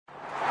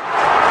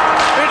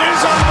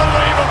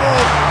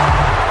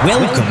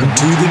Welcome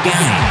to the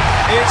game.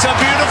 It's a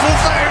beautiful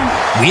thing.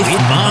 With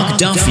Mark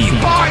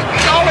Duffield, By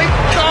golly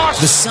gosh!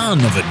 the son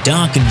of a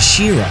darkened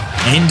shearer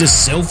and a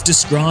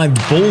self-described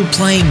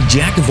ball-playing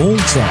jack of all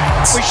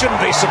trades, We shouldn't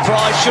be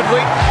surprised, should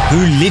we?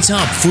 who lit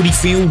up footy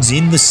fields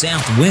in the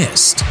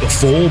southwest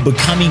before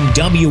becoming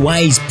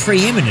WA's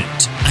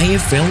preeminent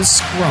AFL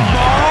scribe,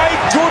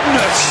 My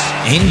goodness!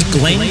 and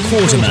Glenn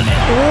Quartermain,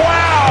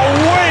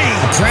 Wowee!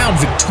 a proud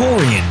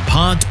Victorian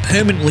parked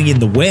permanently in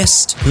the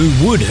West who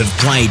would have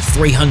played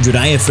 300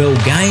 AFL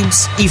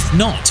games if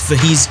not for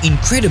his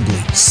incredibly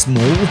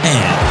small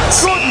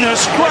hands.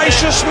 Goodness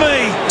gracious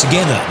me!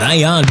 Together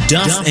they are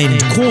Duff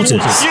and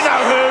Quarters, You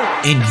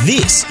know who? and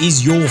this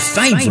is your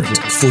favourite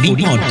footy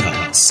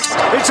podcast.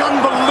 It's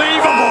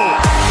unbelievable!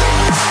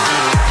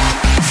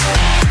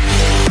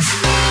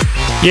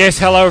 Yes,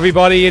 hello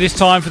everybody. It is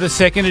time for the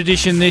second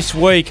edition this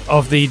week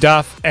of the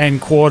Duff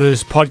and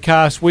Quarters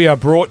podcast. We are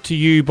brought to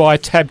you by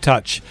Tab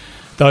Touch.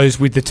 Those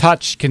with the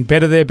touch can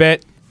better their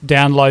bet.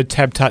 Download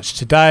Tab Touch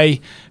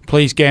today.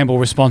 Please gamble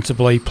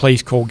responsibly.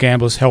 Please call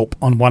Gamblers Help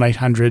on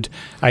 1800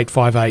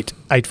 858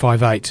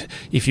 858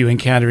 if you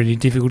encounter any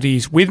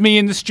difficulties. With me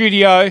in the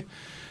studio,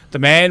 the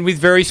man with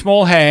very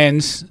small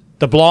hands,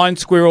 the blind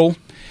squirrel.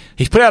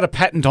 He's put out a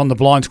patent on the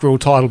blind squirrel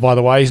title, by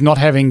the way. He's not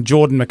having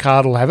Jordan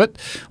McArdle have it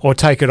or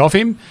take it off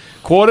him.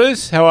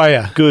 Quarters, how are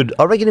you? Good.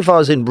 I reckon if I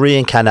was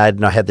reincarnated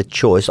and I had the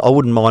choice, I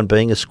wouldn't mind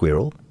being a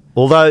squirrel.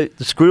 Although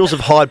the squirrels of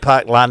Hyde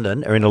Park,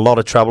 London, are in a lot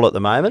of trouble at the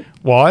moment.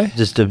 Why?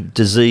 Just a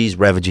disease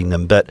ravaging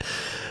them. But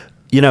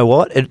you know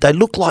what? They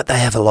look like they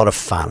have a lot of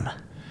fun.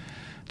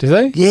 Do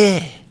they?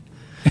 Yeah.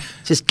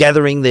 Just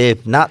gathering their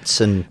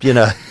nuts and,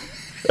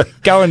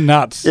 Going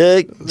nuts.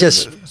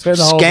 just Spend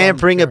the whole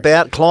scampering time.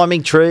 about,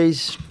 climbing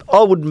trees.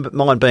 I wouldn't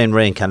mind being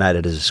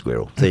reincarnated as a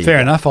squirrel. There you Fair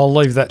go. enough. I'll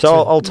leave that to So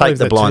I'll take leave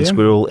the that to blind you.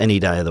 squirrel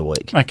any day of the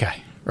week.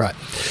 Okay, right.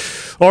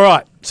 All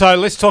right, so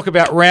let's talk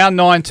about round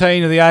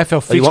 19 of the AFL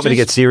fixtures. Oh, you want me to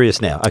get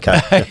serious now?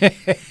 Okay.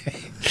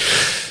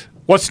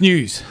 What's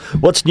news?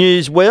 What's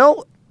news?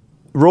 Well,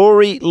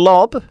 Rory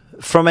Lobb,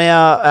 from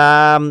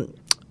our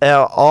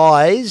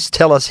eyes,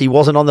 tell us he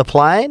wasn't on the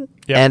plane,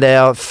 Yep. and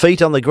our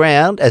feet on the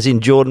ground, as in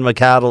Jordan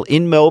McArdle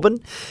in Melbourne,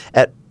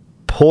 at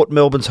Port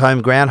Melbourne's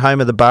home ground,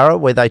 home of the Borough,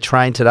 where they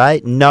train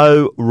today.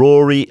 No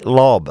Rory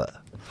Lobb.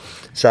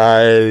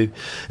 So,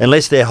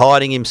 unless they're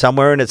hiding him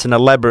somewhere and it's an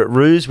elaborate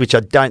ruse, which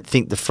I don't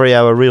think the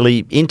Freo are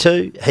really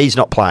into, he's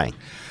not playing.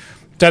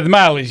 So the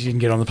mail is you can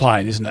get on the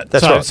plane, isn't it?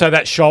 That's right. So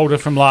that shoulder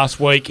from last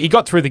week, he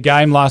got through the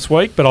game last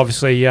week, but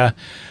obviously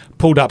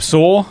pulled up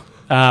sore.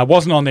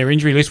 Wasn't on their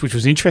injury list, which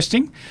was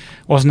interesting.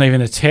 Wasn't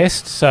even a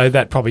test, so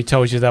that probably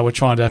tells you they were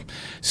trying to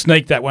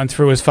sneak that one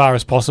through as far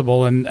as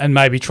possible and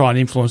maybe try and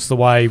influence the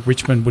way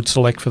Richmond would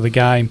select for the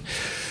game.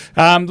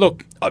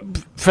 Look,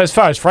 as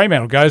far as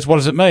Fremantle goes, what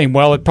does it mean?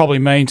 Well, it probably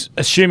means,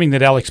 assuming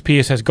that Alex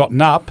Pearce has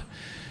gotten up,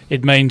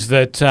 it means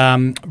that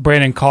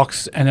Brandon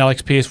Cox and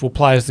Alex Pearce will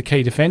play as the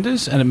key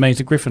defenders, and it means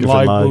that Griffin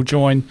Logue will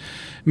join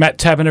Matt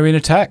Taberner in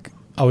attack.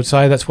 I would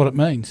say that's what it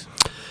means.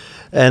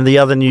 And the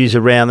other news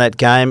around that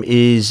game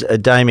is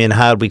Damien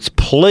Hardwick's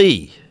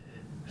plea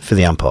for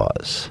the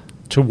umpires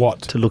To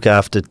what? to look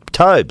after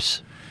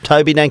Tobes.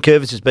 Toby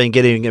Nankervis has been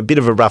getting a bit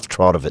of a rough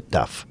trot of it,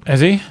 Duff.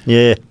 Has he?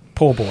 Yeah,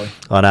 Poor boy.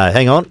 I know.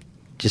 Hang on.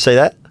 Did you see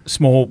that?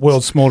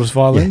 World's smallest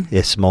violin.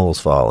 Yeah,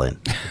 smallest violin.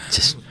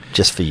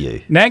 just for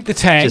you. Nank the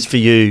Tank. Just for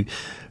you,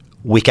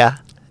 Wicker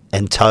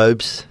and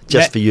Tobes.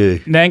 Just for you.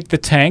 Nank the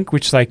Tank,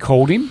 which they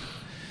called him,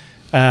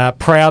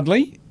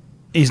 proudly,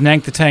 is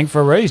Nank the Tank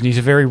for a reason. He's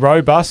a very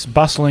robust,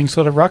 bustling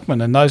sort of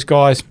ruckman, and those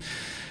guys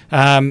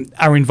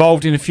are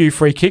involved in a few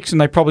free kicks, and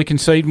they probably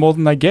concede more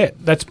than they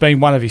get. That's been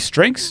one of his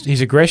strengths,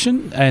 his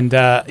aggression and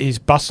his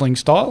bustling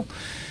style.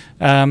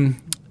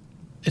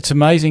 It's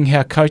amazing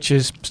how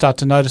coaches start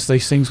to notice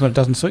these things when it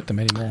doesn't suit them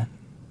anymore.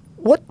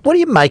 What do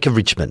you make of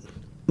Richmond?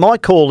 My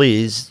call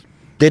is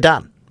they're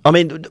done. I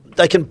mean,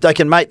 they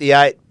can make the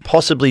 8,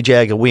 possibly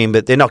jag a win,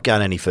 but they're not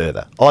going any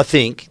further. I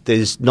think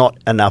there's not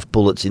enough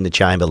bullets in the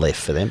chamber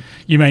left for them.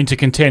 You mean to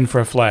contend for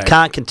a flag?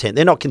 Can't contend.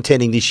 They're not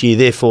contending this year,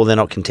 therefore they're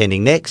not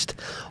contending next.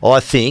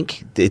 I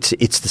think it's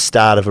the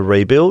start of a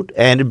rebuild,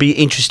 and it'd be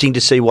interesting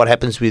to see what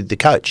happens with the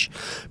coach,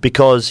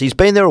 because he's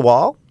been there a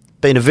while,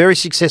 been a very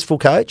successful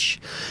coach,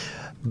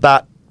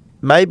 but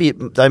maybe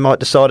they might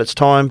decide it's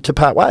time to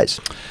part ways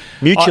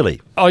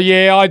mutually.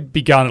 I'd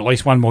be going at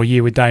least one more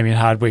year with Damien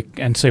Hardwick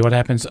and see what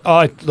happens.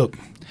 Look,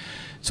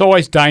 it's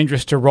always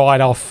dangerous to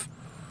write off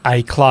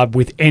a club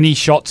with any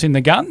shots in the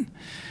gun.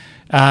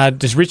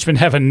 Does Richmond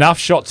have enough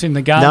shots in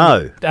the gun?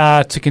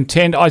 No. To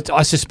contend?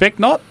 I suspect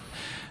not.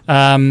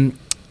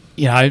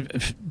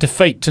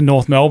 Defeat to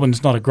North Melbourne's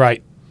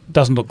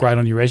doesn't look great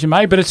on your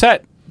resume, but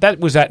that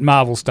was at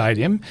Marvel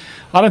Stadium.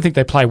 I don't think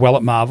they play well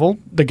at Marvel.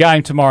 The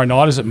game tomorrow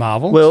night is at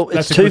Marvel. Well,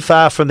 it's too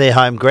far from their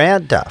home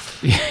ground,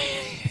 Duff.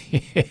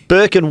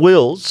 Burke and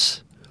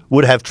Wills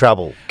would have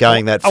trouble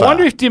going that far. I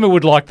wonder if Dimmer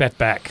would like that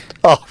back.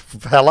 Oh,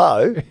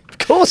 hello. Of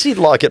course he'd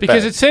like it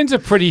Because back. it sends a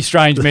pretty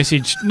strange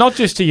message, not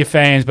just to your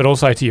fans, but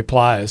also to your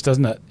players,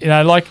 doesn't it?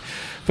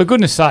 For For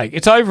goodness sake,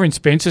 it's over in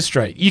Spencer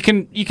Street. You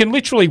can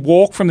literally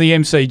walk from the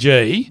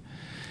MCG.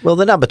 Well,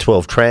 the number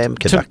 12 tram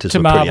conductors to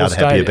were pretty Marvel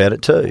unhappy Stadium. about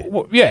it too.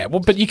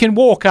 Well, but you can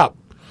walk up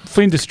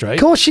Flinders Street. Of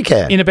course you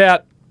can. In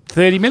about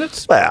 30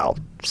 minutes. Well,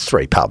 it's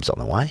 3 pubs on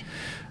the way.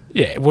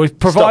 Yeah, well,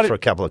 Stop for a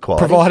couple of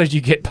qualities. provided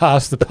you get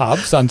past the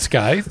pubs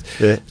unscathed.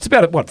 Yeah. It's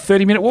about a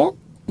 30-minute walk.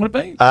 Would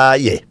it be?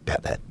 Yeah,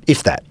 about that.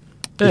 If that.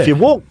 Yeah. If you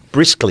walk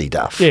briskly,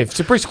 Duff. Yeah, it's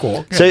a brisk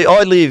walk. Yeah. So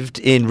I lived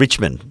in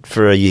Richmond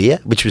for a year,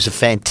 which was a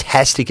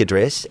fantastic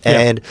address,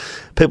 and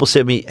people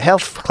said to me, how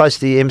close to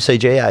the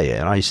MCG are you?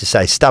 And I used to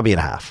say, stubby and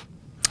a half.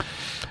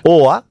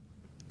 Or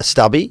a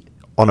stubby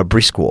on a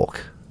brisk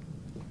walk.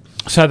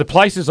 So the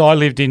places I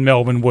lived in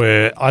Melbourne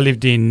I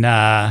lived in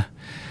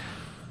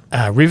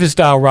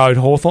Riversdale Road,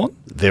 Hawthorn.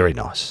 Very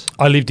nice.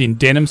 I lived in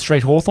Denham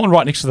Street, Hawthorn,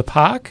 right next to the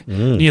park,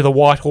 near the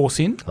White Horse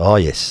Inn. Oh,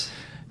 yes.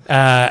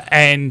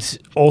 And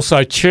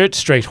also Church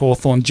Street,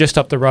 Hawthorn, just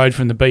up the road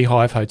from the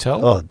Beehive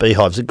Hotel. Oh, the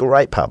Beehive's a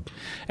great pub.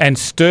 And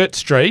Sturt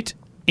Street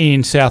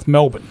in South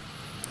Melbourne.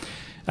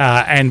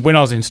 And when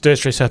I was in Sturt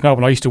Street, South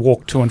Melbourne, I used to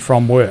walk to and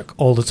from work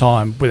all the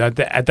time.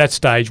 At that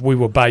stage, we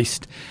were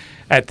based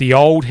at the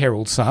old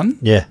Herald Sun.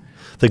 Yeah.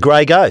 The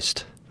Grey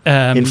Ghost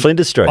in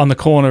Flinders Street. On the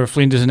corner of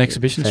Flinders and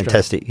Exhibition Street.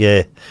 Fantastic,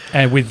 yeah.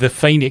 And with the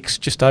Phoenix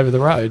just over the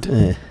road.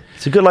 Yeah.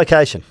 It's a good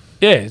location.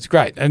 Yeah, it's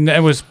great. And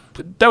that was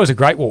a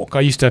great walk. I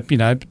used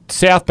to,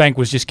 South Bank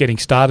was just getting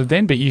started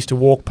then, but you used to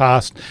walk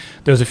past.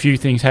 There was a few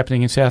things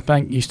happening in South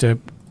Bank. You used to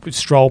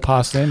stroll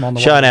past them on the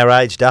Showing way. our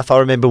age, Duff, I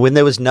remember when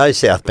there was no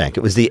South Bank. It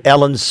was the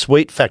Allen's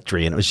Sweet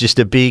Factory, and it was just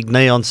a big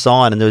neon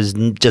sign, and there was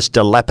just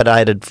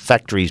dilapidated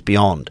factories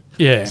beyond.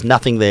 Yeah. There's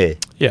nothing there.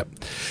 Yeah.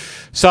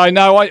 So,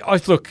 no,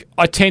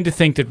 I tend to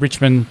think that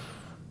Richmond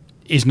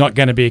is not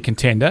going to be a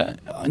contender.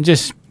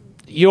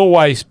 You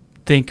always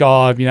think,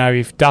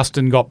 if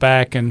Dustin got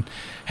back and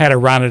had a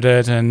run at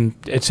it and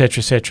et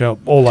cetera,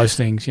 all those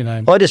things,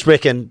 I just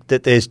reckon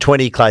that there's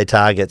 20 clay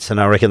targets, and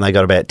I reckon they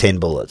got about 10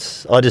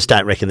 bullets. I just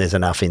don't reckon there's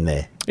enough in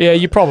there. Yeah,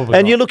 you probably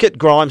And right. you look at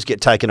Grimes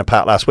get taken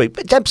apart last week,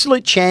 but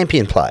absolute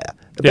champion player.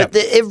 Yep.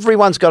 But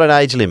everyone's got an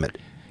age limit.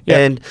 Yep.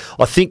 And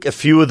I think a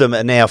few of them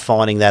are now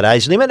finding that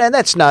age limit, and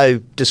that's no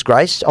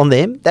disgrace on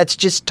them. That's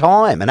just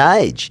time and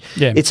age.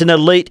 Yeah. It's an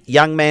elite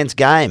young man's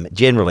game,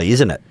 generally,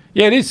 isn't it?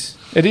 Yeah, it is.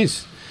 It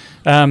is.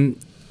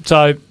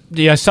 So,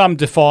 some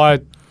defy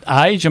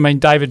age. I mean,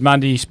 David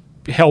Mundy's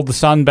held the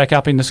sun back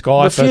up in the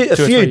sky for 2 or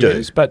 3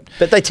 years. But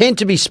they tend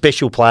to be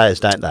special players,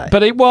 don't they?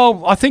 But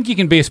I think you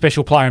can be a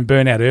special player and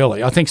burn out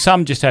early. I think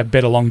some just have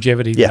better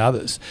longevity than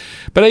others.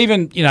 But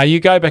even,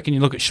 you go back and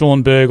you look at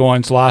Sean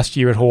Burgoyne's last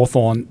year at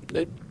Hawthorn,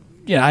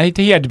 he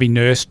had to be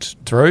nursed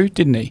through,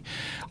 didn't he?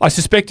 I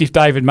suspect if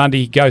David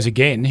Mundy goes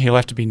again, he'll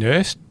have to be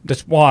nursed.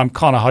 That's why I'm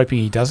kind of hoping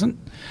he doesn't.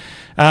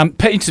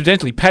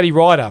 Incidentally, Paddy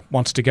Ryder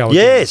wants to go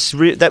again. Yes,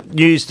 that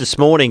news this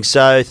morning.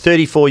 So,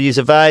 34 years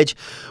of age.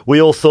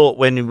 We all thought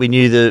when we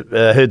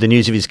heard the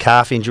news of his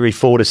calf injury,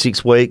 4 to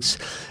 6 weeks,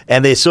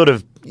 and they're sort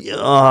of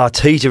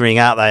teetering,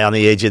 aren't they, on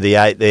the edge of the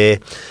 8 there.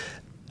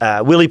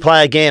 Will he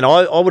play again?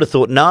 I would have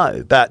thought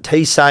no, but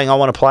he's saying I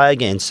want to play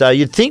again. So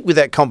you'd think with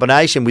that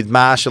combination with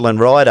Marshall and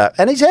Ryder,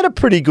 and he's had a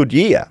pretty good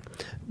year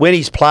when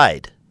he's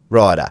played,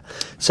 Ryder.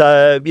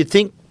 So you'd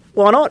think,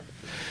 why not?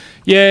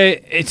 Yeah,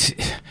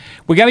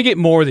 we're going to get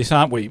more of this,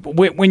 aren't we?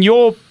 When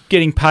you're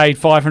getting paid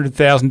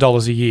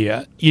 $500,000 a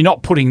year, you're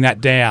not putting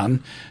that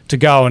down to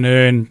go and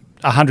earn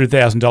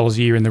 $100,000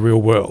 a year in the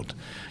real world.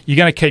 You're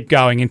going to keep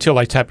going until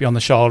they tap you on the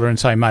shoulder and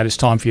say, mate, it's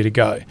time for you to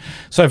go.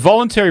 So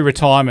voluntary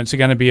retirements are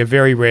going to be a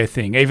very rare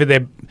thing.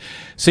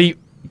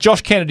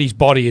 Josh Kennedy's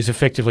body is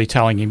effectively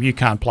telling him you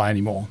can't play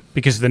anymore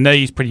because the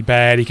knee's pretty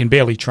bad. He can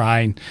barely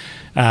train.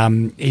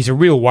 He's a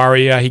real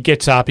warrior. He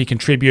gets up, he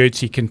contributes,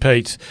 he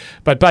competes.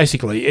 But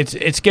basically,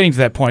 it's getting to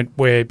that point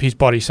where his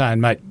body's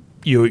saying, mate,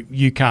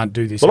 you can't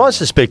do this. Well, anymore. I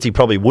suspect he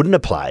probably wouldn't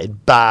have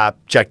played, bar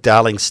Jack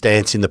Darling's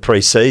stance in the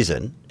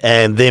pre-season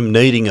and them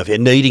needing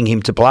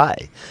him to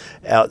play.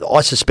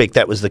 I suspect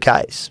that was the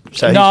case.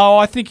 So no,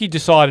 I think he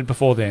decided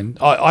before then.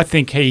 I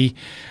think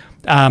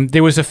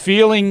there was a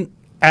feeling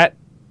at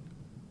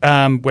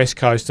West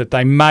Coast that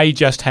they may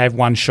just have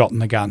one shot in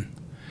the gun.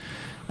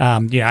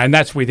 And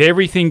that's with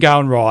everything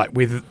going right,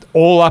 with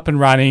all up and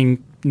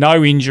running,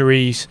 no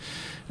injuries,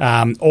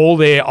 all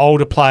their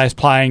older players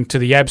playing to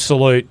the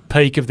absolute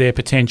peak of their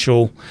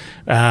potential,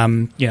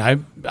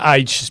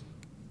 age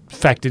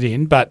factored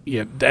in, but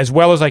as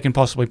well as they can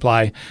possibly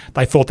play,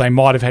 they thought they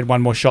might have had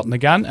one more shot in the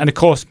gun. And of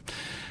course,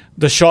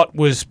 the shot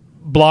was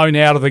blown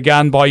out of the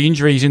gun by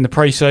injuries in the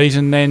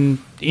pre-season, then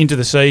into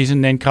the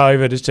season, then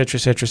COVID, et cetera,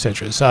 et cetera, et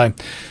cetera. So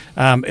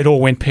it all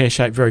went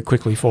pear-shaped very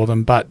quickly for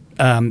them. But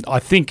I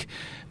think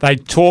they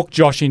talked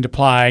Josh into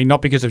playing,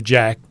 not because of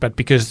Jack, but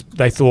because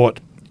they thought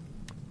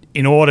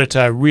in order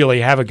to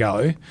really have a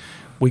go,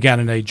 we're going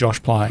to need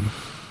Josh playing.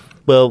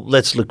 Well,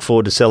 let's look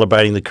forward to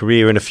celebrating the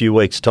career in a few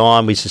weeks'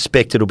 time. We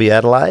suspect it'll be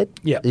Adelaide.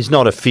 Yeah. He's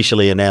not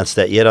officially announced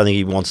that yet. I think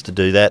he wants to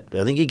do that.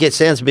 I think he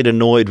sounds a bit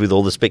annoyed with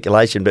all the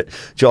speculation, but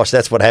Josh,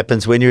 that's what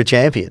happens when you're a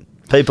champion.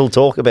 People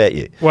talk about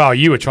you. Well,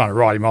 you were trying to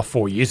write him off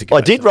 4 years ago.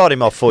 I did write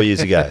him off 4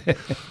 years ago.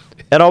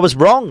 And I was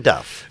wrong,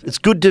 Duff. It's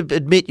good to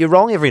admit you're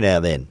wrong every now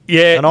and then.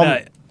 Yeah, and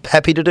I'm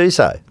happy to do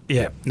so.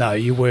 Yeah, no,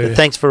 you were. But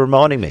thanks for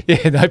reminding me.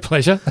 Yeah, no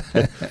pleasure.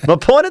 My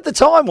point at the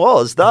time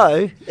was,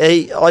 though,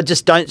 I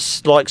just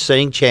don't like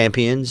seeing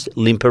champions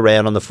limp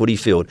around on the footy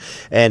field,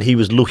 and he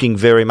was looking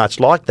very much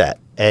like that.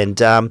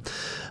 And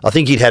I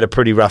think he'd had a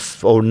pretty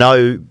rough or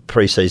no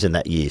pre-season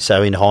that year.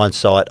 So in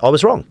hindsight, I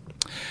was wrong.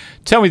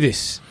 Tell me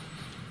this.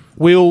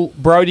 Will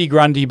Brodie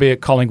Grundy be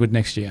at Collingwood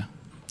next year?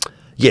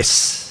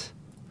 Yes.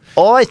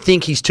 I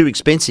think he's too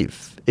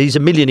expensive. He's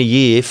 $1 million a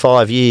year,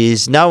 5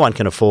 years. No one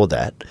can afford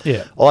that.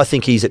 Yeah. I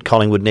think he's at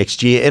Collingwood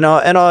next year. And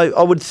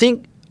I would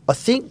think, I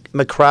think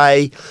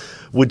McRae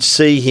would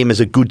see him as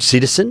a good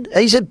citizen.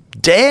 He's a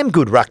damn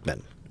good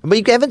ruckman.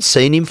 We haven't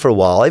seen him for a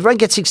while. Everyone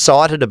gets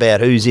excited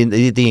about who's in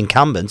the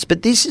incumbents,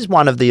 but this is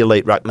one of the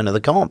elite ruckmen of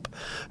the comp.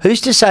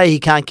 Who's to say he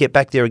can't get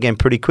back there again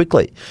pretty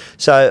quickly?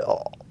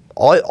 So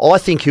I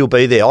think he'll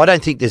be there. I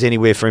don't think there's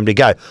anywhere for him to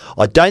go.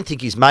 I don't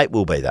think his mate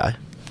will be, though.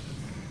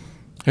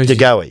 Who's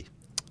DeGoey.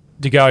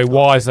 DeGoey,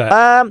 why is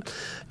that?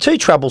 Too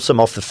troublesome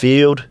off the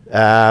field,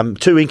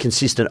 too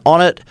inconsistent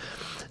on it.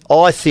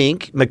 I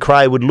think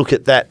McRae would look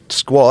at that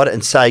squad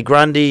and say,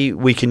 Grundy,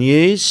 we can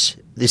use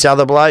this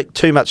other bloke,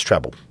 too much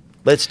trouble.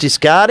 Let's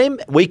discard him.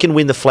 We can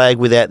win the flag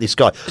without this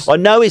guy. I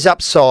know his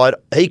upside.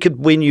 He could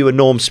win you a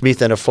Norm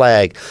Smith and a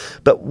flag.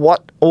 But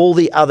what all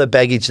the other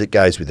baggage that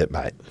goes with it,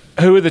 mate?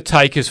 Who are the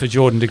takers for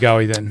Jordan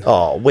DeGoey then?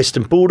 Oh,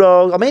 Western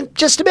Bulldog. I mean,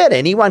 just about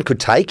anyone could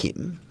take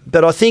him.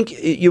 But I think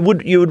you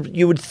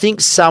would think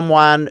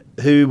someone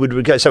who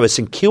would go. So a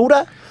St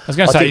Kilda. I was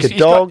going to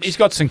say he's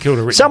got St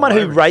Kilda written. Someone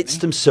who rates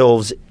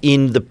themselves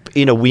in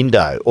a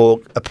window or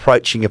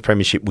approaching a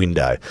premiership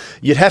window.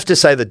 You'd have to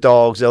say the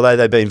Dogs, although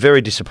they've been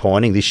very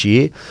disappointing this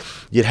year.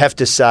 You'd have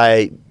to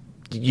say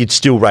you'd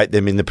still rate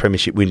them in the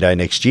premiership window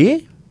next year.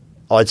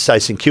 I'd say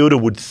St Kilda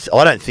would.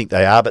 I don't think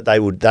they are, but they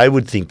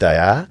would think they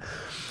are.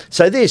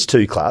 So there's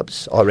two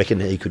clubs I reckon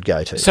he could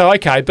go to. So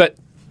okay, but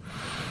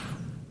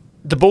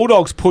the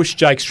Bulldogs pushed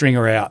Jake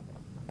Stringer out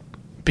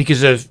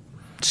because of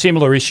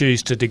similar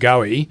issues to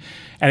DeGoey,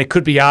 and it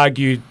could be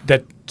argued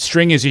that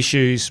Stringer's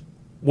issues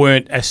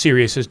weren't as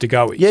serious as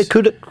DeGoey's. Yeah,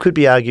 could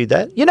be argued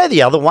that. You know,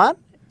 the other one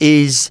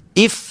is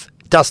if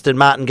Dustin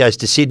Martin goes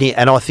to Sydney,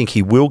 and I think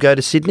he will go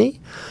to Sydney,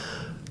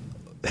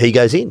 he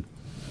goes in.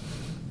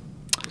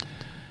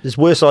 There's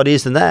worse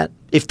ideas than that.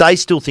 If they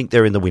still think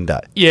they're in the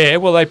window. Yeah,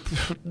 well,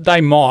 they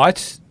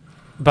might,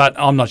 but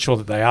I'm not sure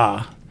that they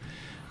are.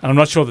 And I'm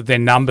not sure that their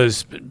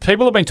numbers...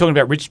 People have been talking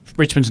about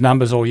Richmond's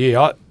numbers all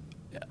year.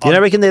 Do you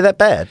not reckon they're that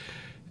bad?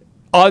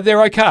 Oh,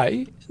 they're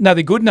okay. No,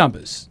 they're good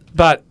numbers.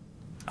 But...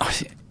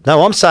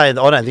 No, I'm saying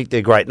I don't think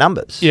they're great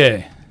numbers.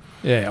 Yeah.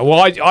 Yeah. Well,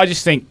 I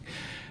just think...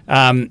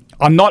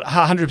 I'm not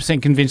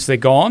 100% convinced they're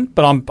gone,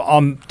 but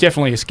I'm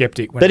definitely a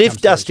sceptic. But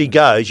if Dusty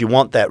goes, you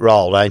want that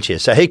role, don't you?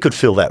 So he could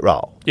fill that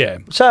role. Yeah.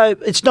 So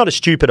it's not a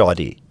stupid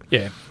idea.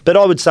 Yeah. But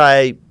I would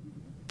say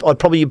you'd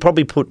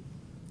probably put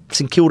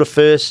St Kilda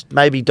first,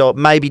 maybe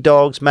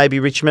Dogs, maybe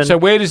Richmond. So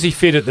where does he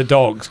fit at the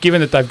Dogs,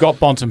 given that they've got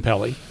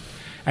Bontempelli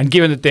and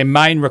given that their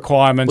main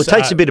requirements it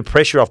takes a bit of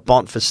pressure off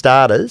Bont for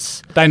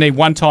starters. They need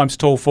 1 times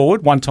tall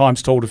forward, 1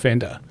 times tall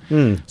defender.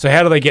 So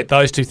how do they get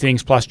those two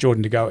things plus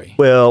Jordan DeGoey?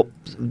 Well,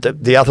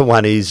 the other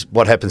one is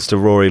what happens to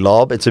Rory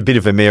Lobb. It's a bit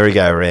of a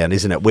merry-go-round,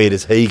 isn't it? Where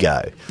does he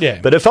go? Yeah.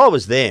 But if I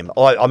was them,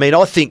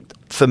 I think,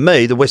 for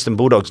me, the Western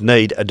Bulldogs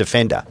need a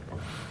defender.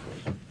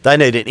 They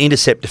need an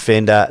intercept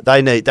defender.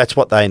 That's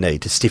what they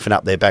need to stiffen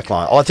up their back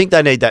line. I think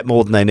they need that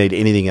more than they need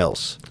anything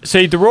else.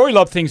 See, the Rory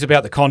Lobb thing's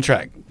about the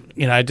contract.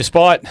 You know,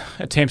 despite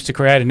attempts to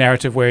create a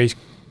narrative where he's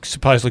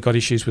supposedly got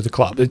issues with the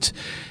club,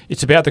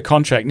 it's about the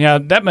contract. Now,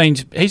 that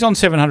means he's on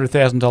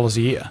 $700,000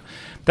 a year.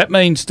 That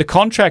means the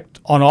contract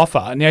on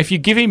offer. Now, if you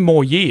give him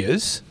more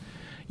years,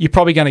 you're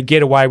probably going to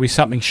get away with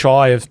something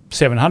shy of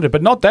 700,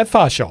 but not that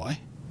far shy.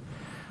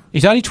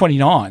 He's only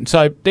 29,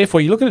 so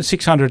therefore you're looking at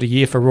 600 a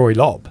year for Rory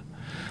Lobb.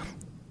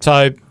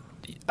 So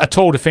a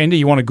tall defender,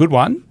 you want a good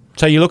one.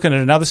 So you're looking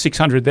at another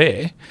 600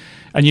 there,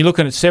 and you're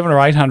looking at 700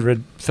 or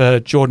 800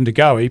 for Jordan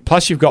DeGoey.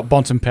 Plus you've got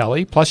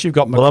Bontempelli. Plus you've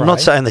got McRae. Well, I'm not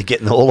saying they're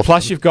getting all of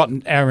Plus them. you've got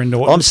Aaron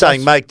Norton. I'm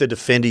saying make the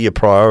defender your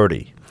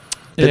priority.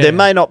 But there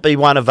may not be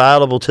one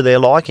available to their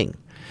liking.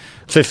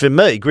 For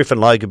me, Griffin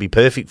Lowe could be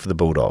perfect for the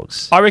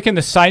Bulldogs. I reckon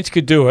the Saints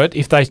could do it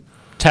if they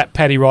tap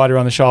Paddy Ryder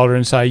on the shoulder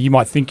and say, you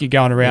might think you're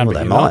going around, Well, but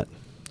they you're might.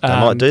 not. They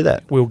might do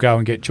that. We'll go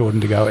and get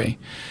Jordan DeGoey.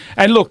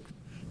 And look,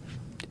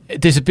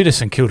 there's a bit of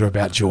St Kilda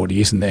about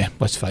Geordie, isn't there?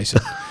 Let's face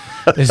it.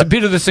 There's a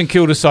bit of the St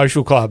Kilda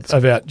Social Club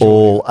about Jordan.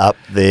 All up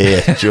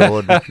there,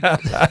 Jordan.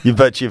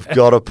 But you've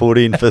got to put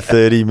in for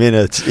 30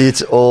 minutes.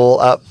 It's all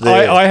up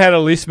there. I had a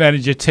list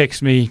manager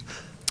text me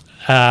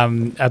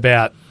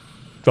about,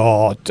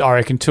 I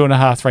reckon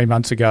 2.5, 3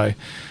 months ago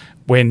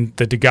when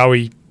the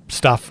DeGoey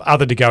stuff,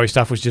 other DeGoey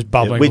stuff was just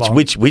bubbling along.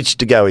 Which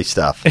DeGoey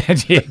stuff?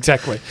 Yeah,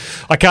 exactly.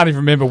 I can't even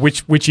remember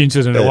which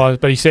incident it was,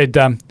 but he said,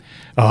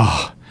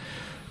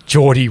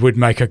 Geordie would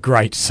make a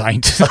great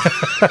saint.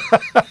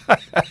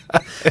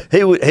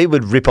 he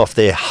would rip off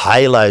their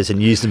halos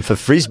and use them for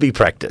frisbee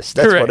practice.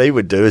 That's Correct. what he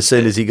would do as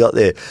soon as he got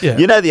there. Yeah.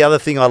 You know, the other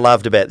thing I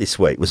loved about this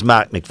week was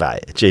Mark McVeigh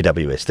at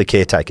GWS, the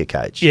caretaker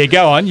coach. Yeah,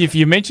 go on.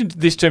 You mentioned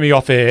this to me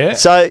off air.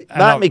 So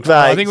Mark McVeigh,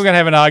 I think we're going to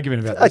have an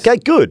argument about this. Okay,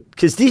 good,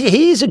 because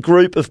here's a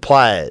group of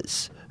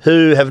players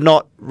who have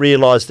not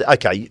realised that,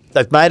 okay,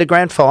 they've made a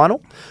grand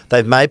final,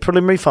 they've made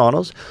preliminary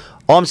finals.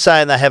 I'm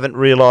saying they haven't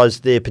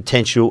realised their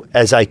potential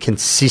as a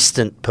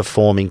consistent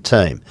performing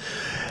team.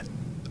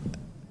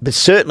 But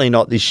certainly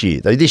not this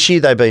year. This year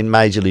they've been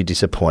majorly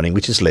disappointing,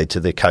 which has led to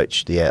their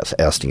coach, the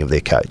ousting of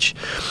their coach.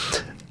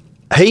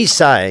 He's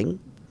saying,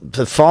 for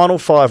the final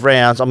 5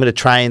 rounds, I'm going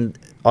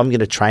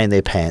to train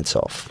their pants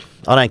off.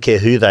 I don't care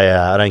who they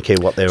are. I don't care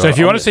what they're on. So if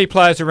you want to see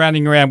players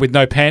running around with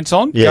no pants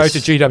on, Yes. go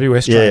to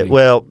GWS training. Yeah,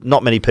 well,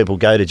 not many people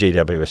go to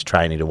GWS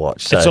training to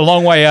watch. So. It's a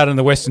long way out in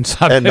the western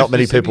suburbs. And not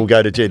many people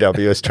go to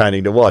GWS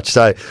training to watch.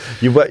 So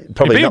you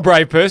probably You'd be a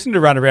brave person to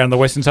run around the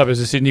western suburbs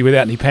of Sydney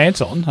without any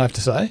pants on, I have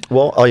to say.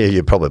 Well, oh yeah,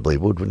 you probably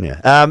would, wouldn't you?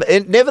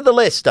 And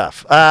nevertheless,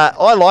 stuff.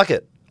 I like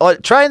it. I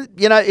train.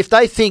 You know, if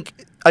they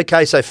think,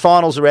 okay, so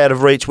finals are out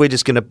of reach, we're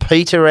just going to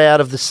peter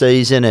out of the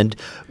season, and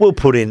we'll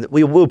put in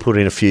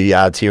a few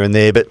yards here and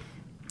there, but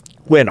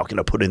we're not going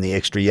to put in the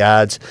extra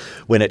yards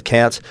when it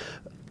counts.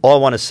 I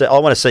want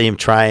to see him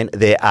train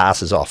their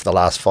asses off the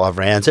last 5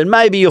 rounds, and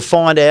maybe you'll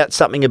find out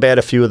something about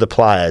a few of the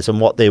players and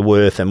what they're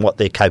worth and what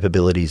their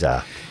capabilities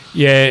are.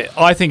 Yeah,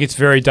 I think it's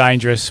very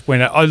dangerous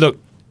when look,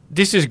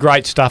 this is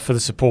great stuff for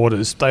the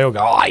supporters. They all go,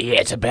 oh yeah,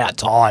 it's about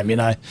time, you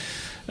know.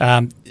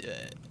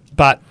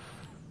 But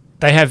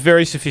they have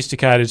very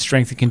sophisticated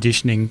strength and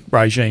conditioning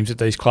regimes at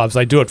these clubs.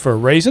 They do it for a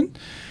reason.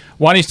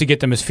 One is to get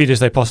them as fit as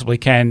they possibly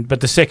can,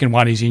 but the second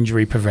one is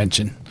injury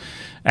prevention.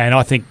 And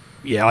I think,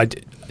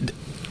 it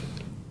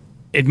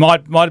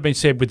might have been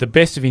said with the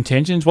best of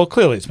intentions. Well,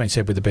 clearly it's been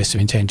said with the best of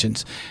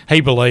intentions.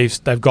 He believes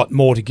they've got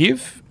more to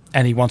give,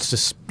 and he wants to,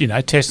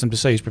 test them to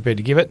see who's prepared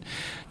to give it.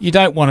 You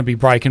don't want to be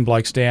breaking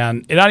blokes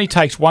down. It only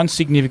takes one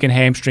significant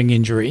hamstring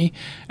injury,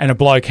 and a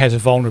bloke has a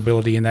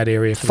vulnerability in that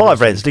area. For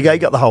 5 rounds to go. You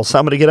got the whole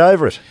summer to get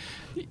over it.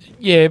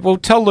 Yeah, well,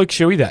 tell Luke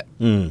Shuey that.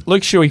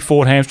 Luke Shuey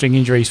fought hamstring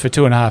injuries for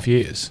 2.5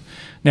 years.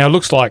 Now, it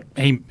looks like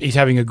he's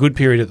having a good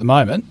period at the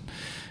moment.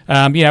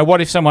 What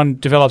if someone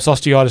develops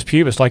osteitis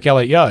pubis like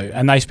Elliot Yeo,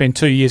 and they spend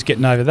 2 years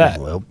getting over that?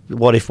 Well,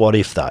 what if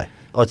though?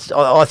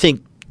 I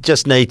think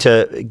just need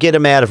to get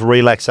them out of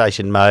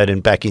relaxation mode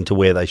and back into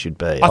where they should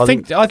be.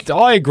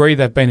 I agree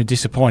they've been a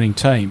disappointing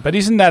team, but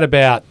isn't that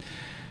about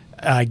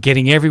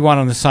getting everyone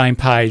on the same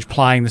page,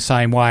 playing the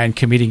same way and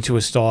committing to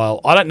a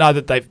style? I don't know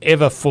that they've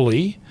ever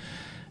fully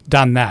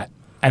done that,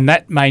 and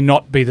that may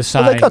not be the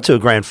same. Well, they got to a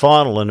grand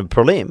final and a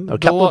prelim,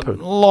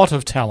 lot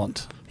of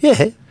talent.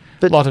 Yeah,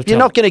 but Lot of you're talent.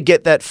 not going to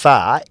get that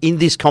far in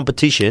this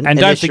competition And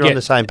don't unless you're forget, on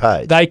the same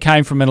page. They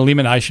came from an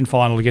elimination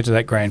final to get to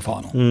that grand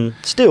final.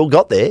 Still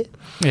got there.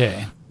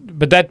 Yeah,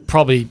 but that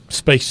probably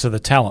speaks to the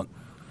talent,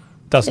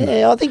 doesn't it?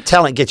 Yeah, I think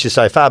talent gets you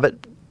so far, but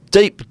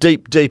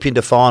deep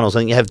into finals,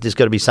 I think there's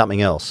got to be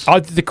something else.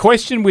 The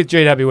question with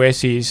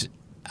GWS is,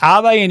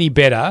 are they any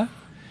better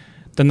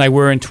than they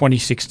were in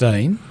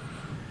 2016?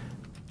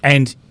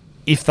 And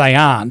if they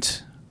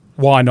aren't,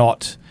 why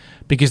not?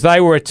 Because they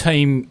were a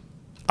team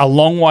a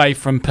long way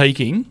from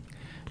peaking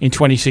in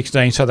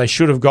 2016, so they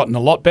should have gotten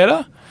a lot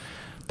better.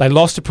 They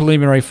lost a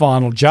preliminary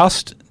final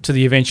just to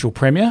the eventual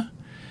premier,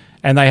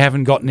 and they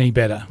haven't gotten any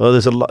better. Well,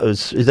 there's a lot.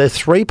 Is there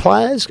 3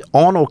 players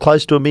on or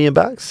close to $1 million?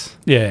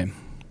 Yeah.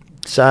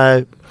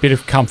 So Bit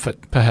of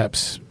comfort,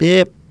 perhaps.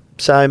 yeah.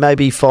 So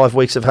maybe 5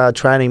 weeks of hard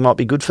training might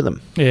be good for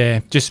them. Yeah,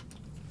 just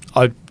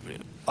I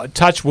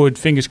touch wood,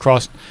 fingers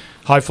crossed.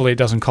 Hopefully it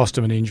doesn't cost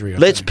them an injury.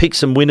 Let's pick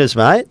some winners,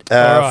 mate,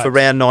 right. for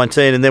round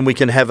 19, and then we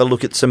can have a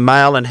look at some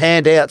mail and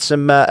hand out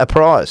some a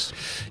prize.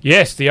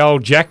 Yes, the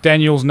old Jack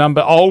Daniels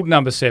old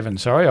number 7.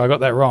 Sorry, I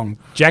got that wrong.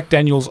 Jack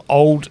Daniels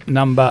old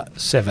number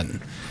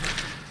 7.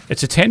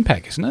 It's a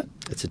 10-pack, isn't it?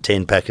 It's a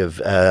 10-pack of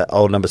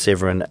old number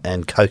 7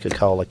 and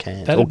Coca-Cola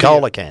cans. That'd Or be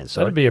cola cans,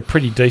 sorry. That'd be a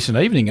pretty decent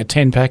evening, a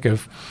 10-pack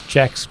of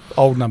Jack's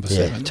old number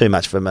 7. Too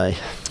much for me.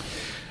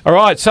 All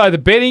right, so the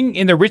betting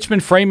in the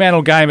Richmond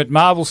Fremantle game at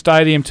Marvel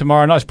Stadium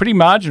tomorrow night is pretty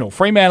marginal.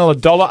 Fremantle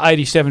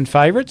 $1.87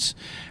 favourites,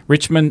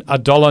 Richmond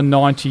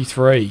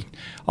 $1.93.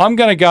 I'm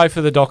going to go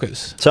for the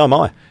Dockers. So am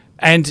I.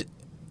 And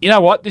you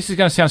know what? This is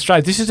going to sound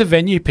strange. This is a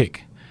venue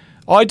pick.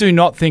 I do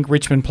not think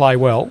Richmond play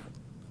well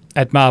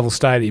at Marvel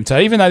Stadium.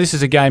 So even though this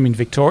is a game in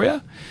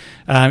Victoria,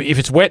 if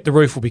it's wet, the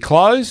roof will be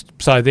closed.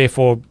 So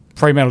therefore,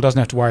 Fremantle doesn't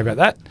have to worry about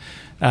that.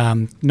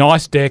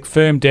 Nice deck,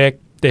 firm deck.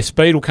 Their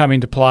speed will come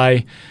into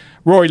play.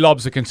 Rory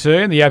Lobb's a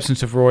concern, the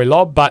absence of Rory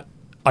Lobb, but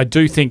I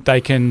do think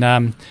they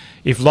can,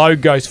 if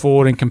Logue goes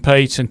forward and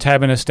competes and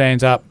Taberner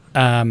stands up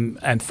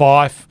and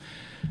Fife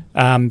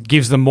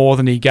gives them more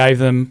than he gave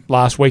them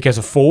last week as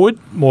a forward,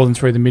 more than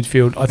through the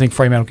midfield, I think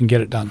Fremantle can get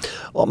it done.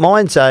 Well,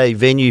 mine's a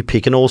venue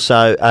pick and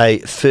also a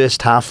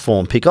first half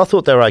form pick. I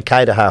thought they were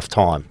okay to half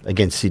time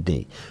against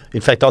Sydney.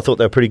 In fact, I thought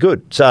they were pretty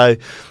good. So,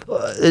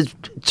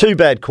 2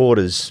 bad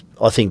quarters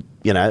I think,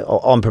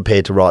 I'm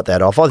prepared to write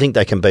that off. I think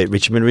they can beat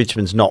Richmond.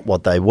 Richmond's not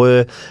what they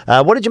were.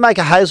 What did you make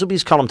of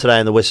Hazelby's column today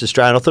in the West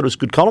Australian? I thought it was a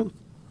good column.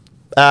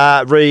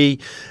 How they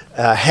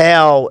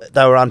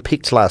were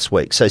unpicked last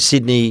week. So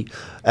Sydney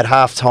at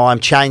half-time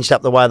changed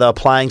up the way they were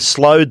playing,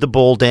 slowed the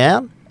ball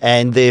down,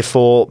 and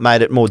therefore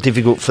made it more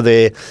difficult for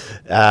their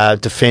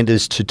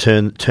defenders to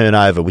turn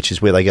over, which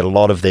is where they get a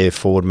lot of their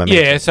forward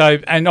momentum. Yeah,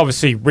 and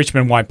obviously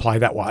Richmond won't play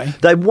that way.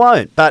 They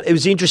won't, but it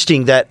was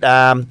interesting that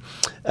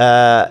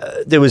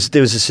there was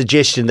a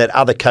suggestion that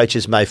other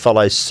coaches may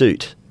follow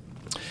suit.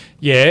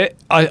 Yeah,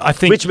 I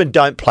think... Richmond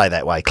don't play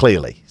that way,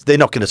 clearly. They're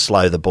not going to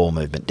slow the ball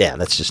movement down.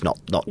 That's just not...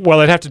 Well,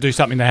 they'd have to do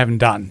something they haven't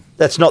done.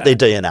 That's not their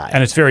DNA.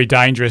 And it's very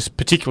dangerous,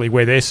 particularly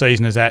where their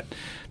season is at,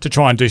 to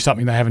try and do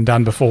something they haven't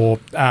done before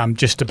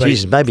just to beat...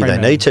 Jesus, maybe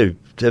Fremantle. they need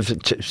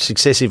to.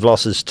 Successive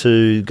losses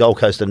to Gold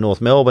Coast and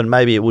North Melbourne,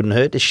 maybe it wouldn't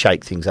hurt to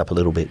shake things up a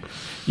little bit.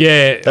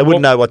 Yeah. They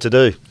wouldn't know what to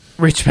do.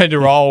 Richmond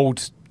are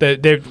old.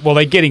 They're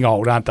getting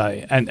old, aren't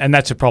they? And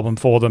that's a problem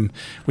for them,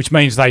 which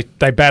means they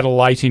battle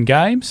late in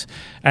games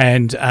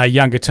and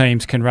younger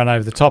teams can run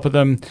over the top of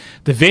them.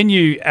 The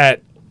venue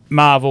at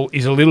Marvel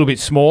is a little bit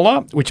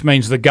smaller, which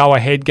means the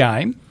go-ahead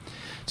game.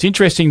 It's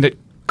interesting that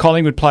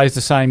Collingwood plays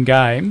the same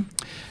game,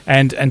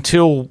 and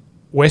until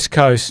West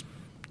Coast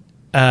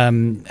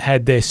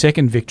had their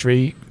second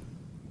victory,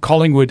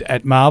 Collingwood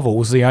at Marvel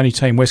was the only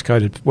team West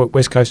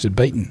Coast had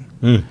beaten.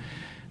 Mm.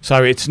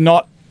 So it's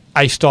not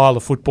a style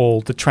of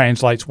football that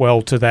translates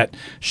well to that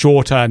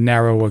shorter,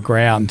 narrower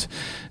ground.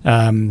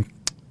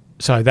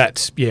 So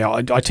that's,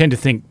 I tend to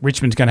think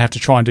Richmond's going to have to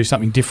try and do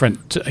something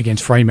different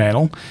against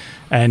Fremantle.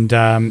 And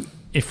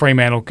if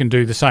Fremantle can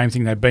do the same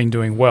thing they've been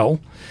doing well.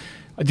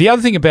 The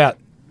other thing about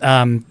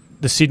the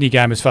Sydney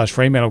game, as far as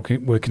Fremantle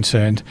were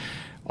concerned,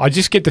 I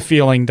just get the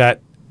feeling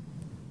that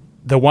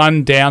the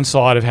one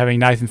downside of having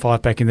Nathan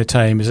Fyfe back in the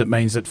team is it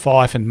means that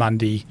Fyfe and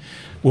Mundy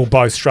will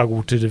both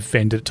struggle to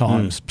defend at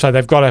times. So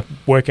they've got to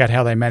work out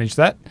how they manage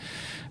that.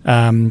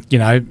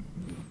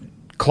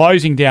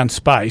 Closing down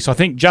space. I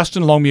think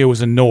Justin Longmuir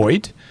was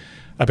annoyed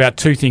about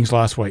two things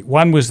last week.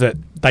 One was that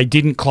they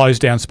didn't close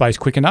down space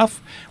quick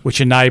enough,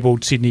 which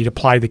enabled Sydney to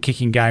play the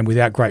kicking game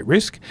without great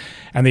risk.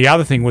 And the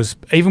other thing was,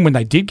 even when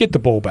they did get the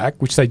ball back,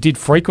 which they did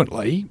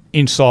frequently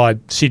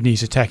inside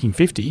Sydney's attacking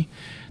 50,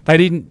 they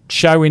didn't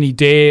show any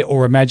dare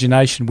or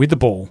imagination with the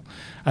ball,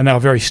 and they were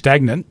very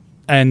stagnant,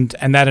 and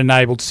that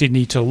enabled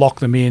Sydney to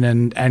lock them in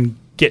and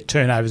get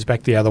turnovers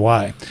back the other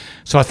way.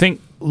 So I think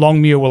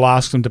Longmuir will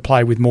ask them to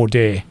play with more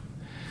dare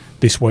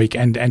this week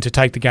and to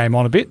take the game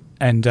on a bit.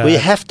 And you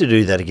have to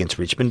do that against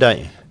Richmond, don't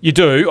you? You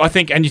do, I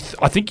think, and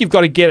I think you've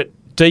got to get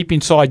it deep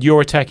inside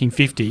your attacking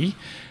 50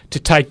 to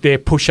take their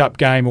push-up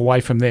game away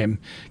from them.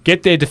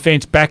 Get their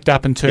defence backed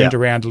up and turned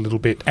around a little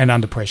bit and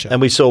under pressure.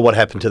 And we saw what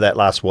happened to that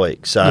last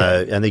week.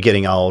 So and they're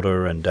getting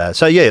older, and I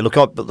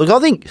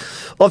think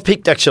I've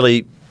picked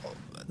actually.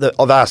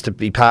 I've asked to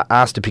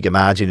pick a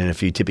margin in a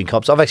few tipping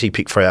comps. I've actually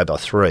picked Freo by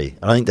 3.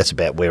 And I think that's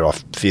about where I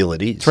feel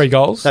it is. 3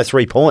 goals? No,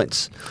 3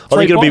 points. I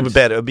think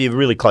it'll be a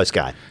really close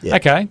game. Yeah.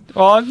 Okay.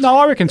 Oh, no,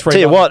 I reckon 3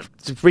 Tell you goals.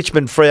 what,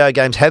 Richmond Freo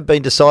games have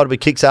been decided with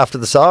kicks after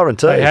the siren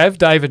too. They have.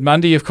 David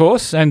Mundy, of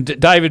course, and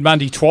David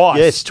Mundy twice.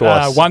 Yes,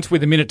 twice. Once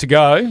with a minute to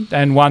go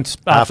and once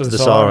after the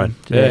siren.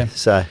 Yeah.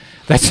 So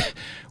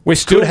we're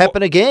still could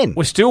happen again.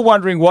 We're still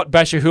wondering what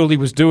Basher Hooley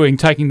was doing,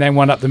 taking them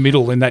one up the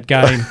middle in that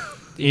game.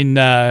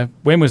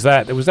 When was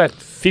that? Was that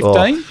 15?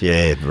 Oh,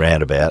 yeah,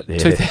 roundabout. Yeah.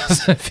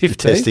 2015. You're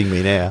testing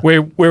me now.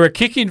 We're a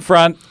kick in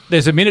front.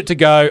 There's a minute to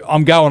go.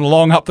 I'm going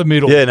long up the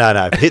middle. Yeah,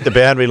 no. Hit the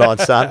boundary line,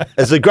 son.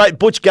 As the great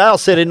Butch Gale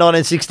said in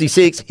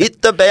 1966,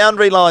 hit the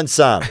boundary line,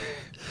 son.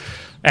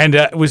 And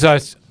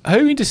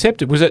who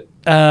intercepted? Was it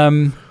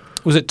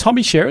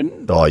Tommy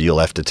Sheridan? Oh, you'll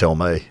have to tell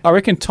me. I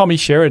reckon Tommy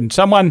Sheridan.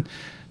 Someone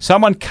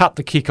cut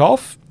the kick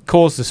off,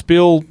 caused the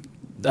spill.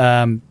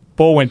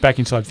 Ball went back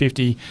inside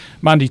 50.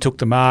 Mundy took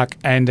the mark,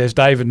 and as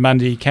David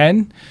Mundy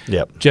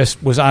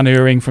just was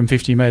unerring from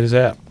 50 metres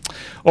out.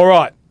 All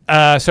right,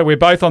 so we're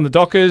both on the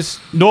Dockers.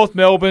 North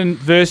Melbourne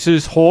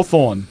versus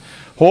Hawthorn.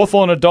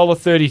 Hawthorn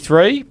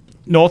 $1.33,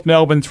 North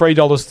Melbourne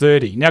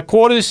 $3.30. Now,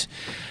 Quarters,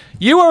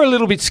 you are a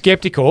little bit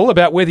sceptical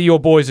about whether your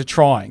boys are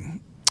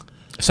trying.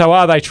 So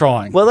are they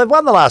trying? Well, they've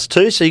won the last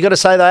 2, so you've got to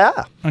say they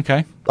are.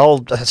 Okay.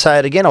 I'll say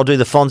it again. I'll do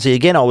the Fonzie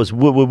again. I was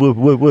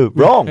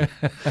wrong.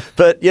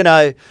 But,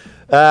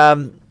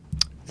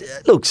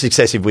 look,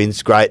 successive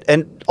wins, great.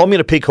 And I'm going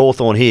to pick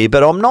Hawthorn here,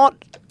 but I'm not.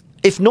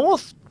 If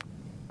North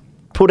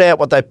put out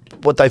what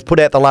they've put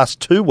out the last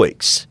 2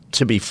 weeks,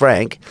 to be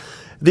frank,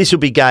 this will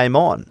be game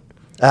on.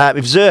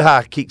 If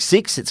Zerha kicks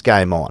 6, it's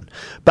game on.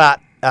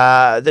 But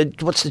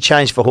what's the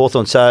change for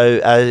Hawthorn?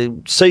 So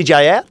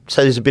CJ out,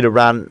 so there's a bit of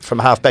run from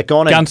half-back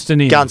on.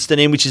 Gunston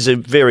in, which is a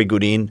very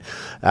good in.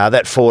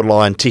 That forward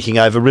line ticking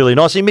over really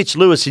nicely. Mitch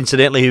Lewis,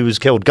 incidentally, who was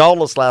held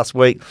goalless last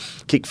week,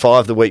 kicked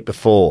 5 the week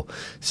before.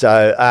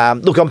 So,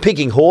 look, I'm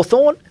picking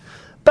Hawthorn,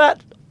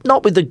 but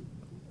not with the,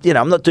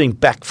 I'm not doing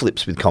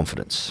backflips with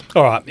confidence.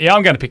 All right. Yeah,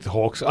 I'm going to pick the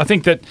Hawks. I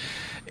think that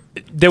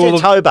there will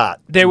Hobart.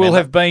 There will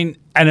have been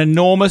an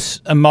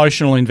enormous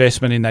emotional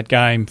investment in that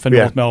game for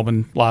North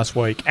Melbourne last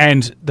week,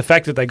 and the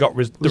fact that they got the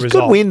result. It was a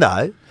good win,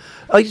 though.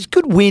 It's a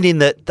good win in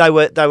that they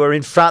were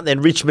in front,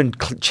 then Richmond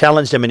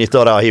challenged them, and you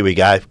thought, oh, here we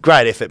go.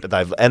 Great effort, but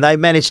they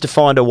managed to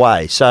find a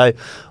way. So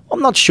I'm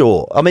not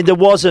sure. I mean, there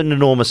was an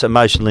enormous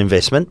emotional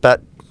investment,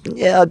 but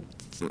yeah,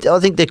 I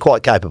think they're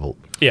quite capable.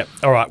 Yeah,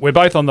 all right. We're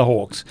both on the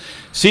Hawks.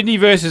 Sydney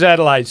versus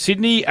Adelaide.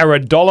 Sydney are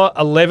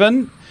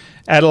 $1.11.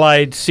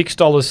 Adelaide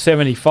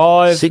 $6.75.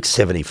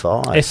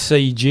 $6.75.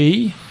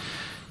 SCG.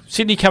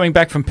 Sydney coming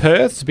back from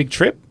Perth. It's a big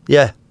trip.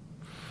 Yeah.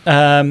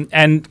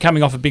 And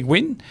coming off a big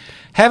win.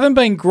 Haven't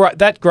been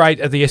that great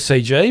at the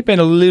SCG. Been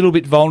a little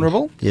bit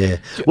vulnerable. Yeah.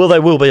 Well, they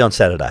will be on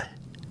Saturday.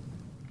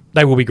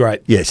 They will be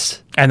great.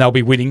 Yes. And they'll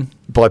be winning.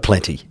 By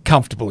plenty.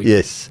 Comfortably.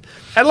 Yes.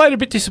 Adelaide a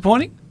bit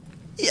disappointing.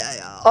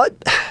 Yeah,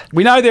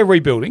 we know they're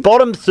rebuilding.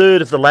 Bottom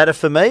third of the ladder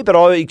for me, but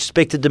I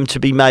expected them to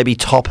be maybe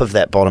top of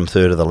that bottom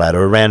third of the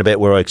ladder, around about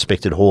where I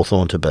expected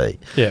Hawthorn to be.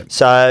 Yeah.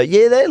 So,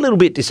 yeah, they're a little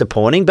bit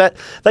disappointing, but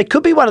they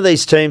could be one of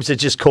these teams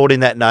that's just caught in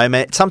that no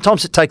man.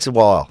 Sometimes it takes a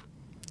while,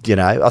 you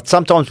know.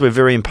 Sometimes we're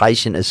very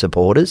impatient as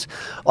supporters.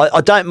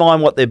 I don't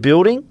mind what they're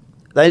building.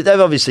 They've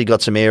obviously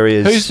got some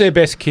areas. Who's their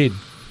best kid?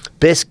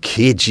 Best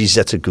kid? Geez,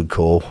 that's a good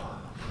call.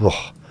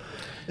 Oh.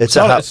 It's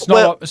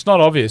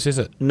not obvious, is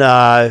it?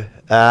 No.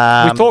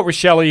 We thought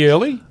Rochelle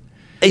early.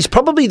 He's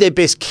probably their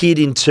best kid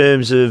in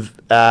terms of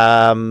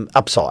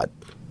upside.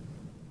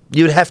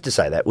 You'd have to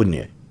say that, wouldn't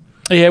you?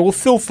 Yeah, well,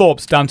 Phil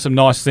Thorpe's done some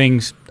nice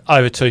things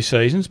over 2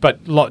 seasons,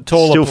 but taller.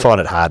 Still find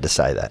it hard to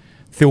say that.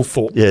 Phil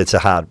Thorpe. Yeah, it's a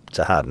hard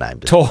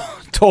name.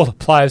 Taller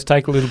players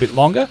take a little bit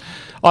longer.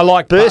 I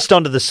like burst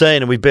onto the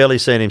scene, and we've barely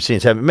seen him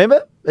since.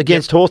 Remember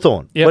against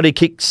Hawthorn? Yep. When he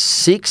kicked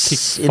 6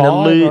 kicked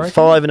in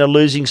 5 in a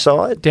losing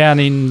side down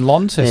in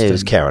Launceston. Yeah, he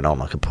was carrying on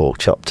like a pork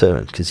chop too,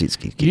 and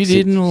Kaczynski kicked You 6.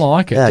 didn't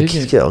like it, did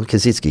you?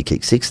 Kaczynski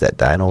kicked 6 that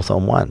day, and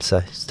Hawthorn won.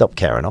 So stop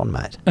carrying on,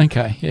 mate.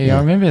 Okay, yeah. I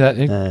remember that.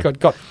 It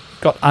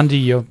got under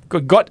your.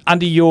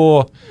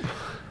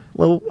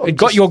 Well, it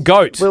got your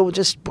goat. Well,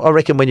 I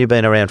reckon when you've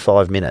been around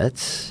 5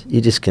 minutes, you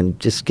just can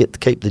keep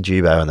the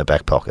jubo in the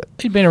back pocket.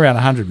 He'd been around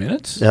 100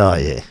 minutes. Oh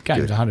yeah,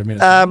 game's 100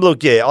 minutes.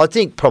 Look, yeah, I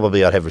think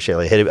probably I'd have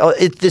Rochelle ahead of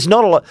it. There's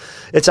not a lot.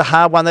 It's a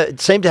hard one.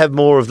 That seemed to have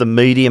more of the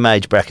medium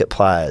age bracket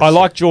players. I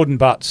like Jordan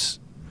Butts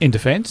in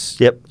defence.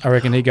 Yep, I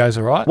reckon he goes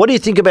all right. What do you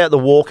think about the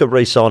Walker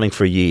re-signing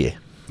for a year?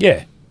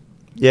 Yeah.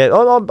 Yeah,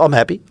 I'm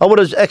happy. I would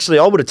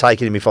have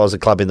taken him if I was a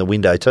club in the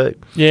window too.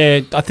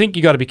 Yeah, I think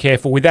you got to be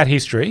careful with that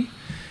history.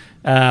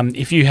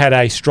 If you had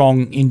a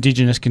strong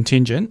Indigenous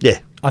contingent,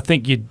 I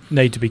think you'd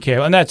need to be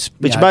careful, and that's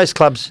which most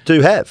clubs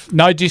do have.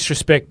 No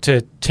disrespect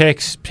to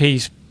Tex,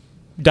 he's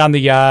done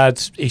the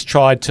yards, he's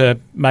tried to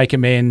make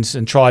amends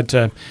and tried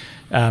to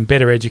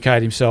better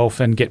educate himself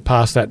and get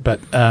past that,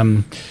 but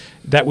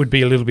that would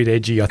be a little bit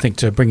edgy, I think,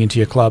 to bring into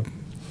your club.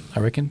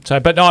 I reckon. So,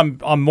 but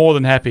I'm more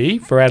than happy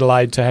for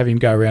Adelaide to have him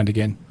go around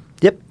again.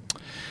 Yep.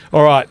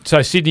 All right.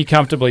 So Sydney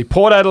comfortably.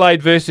 Port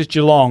Adelaide versus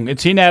Geelong.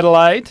 It's in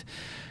Adelaide.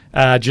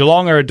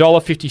 Geelong are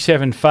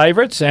 $1.57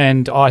 favourites,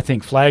 and I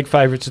think flag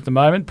favourites at the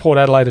moment. Port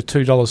Adelaide are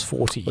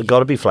 $2.40. They've got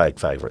to be flag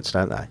favourites,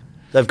 don't they?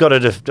 They've got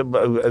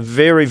a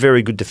very,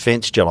 very good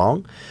defence,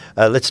 Geelong.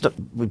 Let's not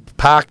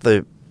park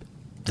the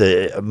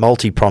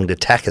multi-pronged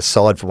attack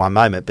aside for one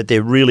moment, but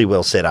they're really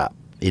well set up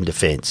in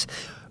defence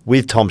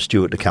with Tom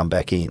Stewart to come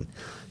back in.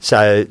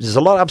 So there's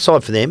a lot of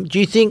upside for them. Do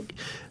you think...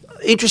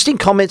 Interesting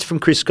comments from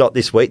Chris Scott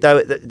this week.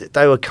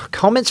 They were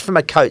comments from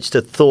a coach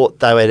that thought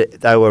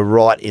they were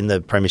right in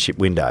the premiership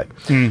window,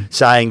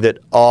 saying that,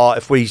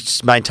 if we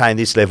maintain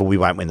this level, we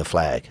won't win the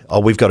flag.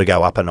 We've got to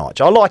go up a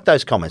notch. I like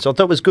those comments. I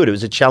thought it was good. It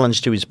was a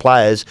challenge to his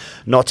players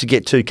not to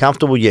get too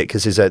comfortable yet,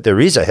 because there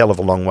is a hell of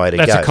a long way to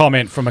go. That's a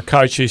comment from a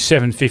coach who's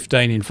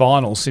 7-15 in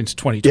finals since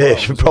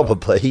 2012. Yeah,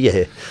 probably,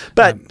 yeah.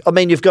 But, I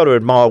mean, you've got to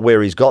admire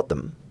where he's got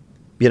them.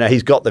 You know,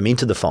 he's got them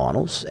into the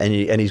finals, and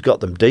he's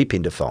got them deep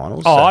into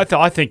finals. Oh, so.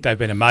 I think they've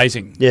been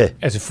amazing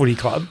as a footy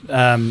club.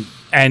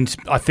 And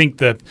I think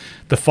the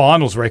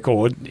finals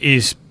record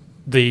is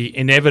the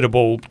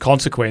inevitable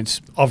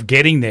consequence of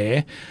getting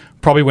there,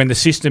 probably when the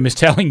system is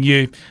telling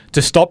you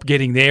to stop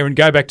getting there and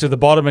go back to the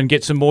bottom and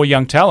get some more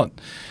young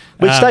talent.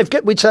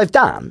 Which they've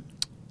done.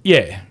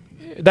 Yeah.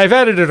 They've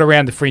added it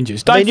around the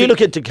fringes. You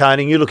look at De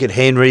Koning, you look at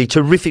Henry,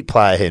 terrific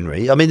player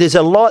Henry. I mean, there's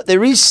a lot.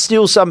 There is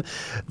still some.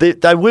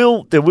 There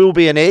will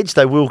be an edge.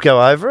 They will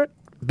go over it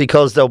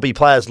because there'll be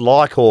players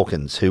like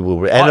Hawkins who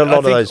will, and a lot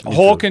of those.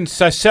 Hawkins.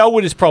 So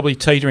Selwood is probably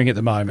teetering at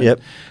the moment. Yep.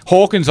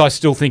 Hawkins, I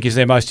still think, is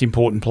their most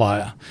important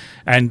player,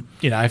 and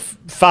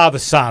father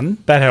son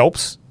that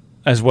helps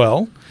as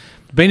well.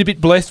 Been a bit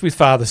blessed with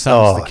father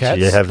sons, the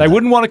Cats. Yeah, they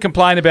wouldn't want to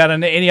complain about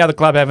any other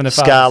club having a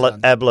father Scarlett,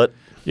 son. Ablett.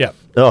 Yeah.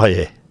 Oh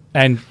yeah.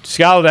 And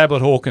Scarlett,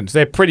 Ablett, Hawkins,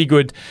 they're pretty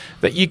good.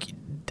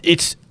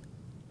 It's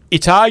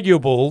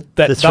arguable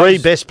that the three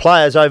best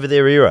players over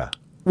their era.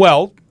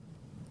 Well,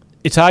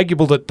 it's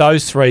arguable that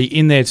those three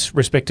in their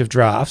respective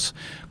drafts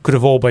could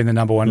have all been the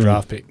number one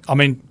draft pick. I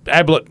mean,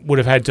 Ablett would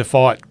have had to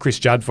fight Chris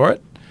Judd for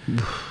it.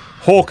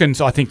 Hawkins,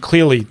 I think,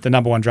 clearly the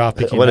number one draft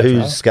pick.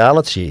 Who's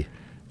Scarlett's year?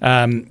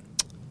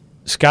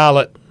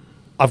 Scarlett,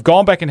 I've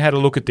gone back and had a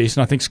look at this,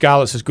 and I think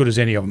Scarlett's as good as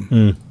any of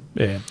them.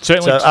 Yeah,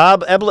 certainly.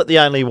 So Ablett the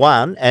only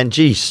one, and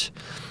geez,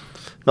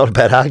 not a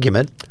bad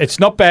argument. It's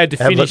not bad to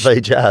finish. Ablett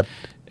v Jard.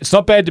 It's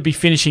not bad to be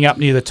finishing up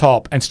near the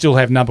top and still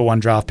have number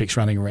one draft picks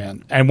running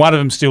around. And one of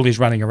them still is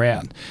running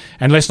around.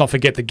 And let's not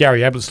forget that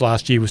Gary Ablett's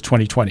last year was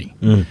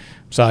 2020.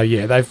 So,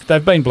 yeah,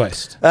 they've been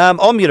blessed. I'm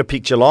going to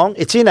pick Geelong.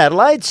 It's in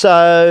Adelaide,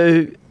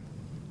 so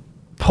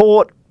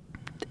Port,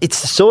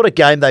 it's the sort of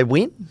game they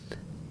win.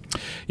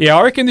 Yeah,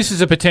 I reckon this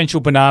is a potential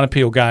banana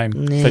peel game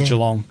for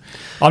Geelong.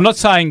 I'm not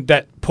saying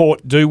that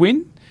Port do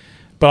win,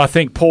 but I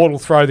think Port will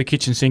throw the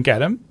kitchen sink at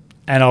them.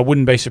 And I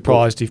wouldn't be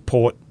surprised if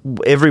Port...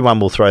 Everyone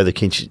will throw the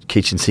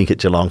kitchen sink at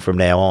Geelong from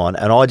now on.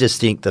 And I just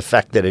think the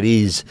fact that it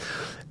is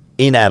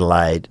in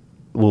Adelaide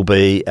will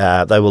be...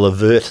 they will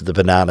avert the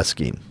banana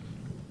skin.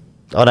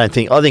 I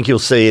think you'll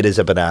see it as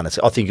a banana.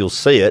 I think you'll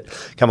see it.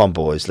 Come on,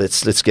 boys.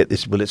 Let's get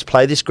this. Well, let's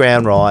play this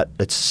ground right.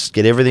 Let's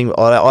get everything.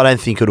 I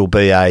don't think it'll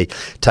be a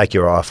take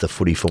your eye off the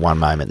footy for one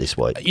moment this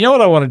week. You know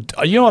what I want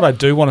to... You know what I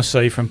do want to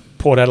see from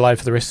Port Adelaide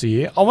for the rest of the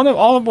year? I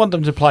want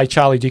them to play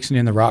Charlie Dixon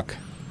in the ruck.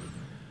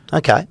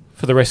 Okay.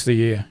 For the rest of the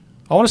year.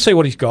 I want to see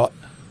what he's got.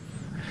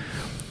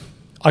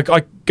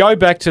 I go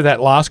back to that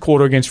last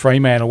quarter against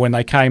Fremantle when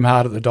they came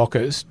hard at the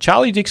Dockers.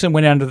 Charlie Dixon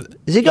went under...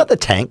 Has he got the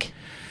tank?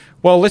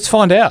 Well, let's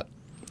find out.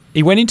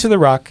 He went into the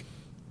ruck.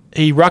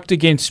 He rucked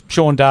against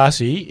Sean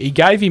Darcy. He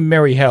gave him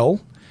merry hell.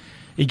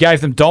 He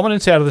gave them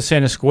dominance out of the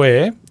centre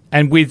square.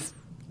 And with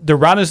the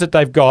runners that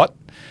they've got,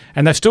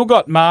 and they've still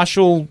got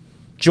Marshall,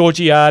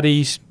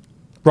 Georgiades,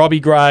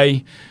 Robbie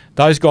Gray,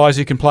 those guys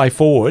who can play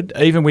forward,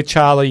 even with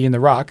Charlie in the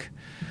ruck.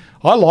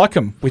 I like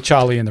him with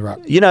Charlie in the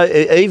ruck. You know,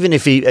 even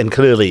if he, and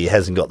clearly he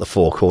hasn't got the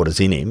 4 quarters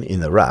in him in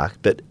the ruck,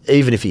 but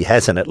even if he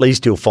hasn't, at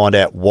least he'll find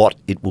out what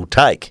it will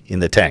take in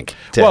the tank.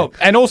 Well,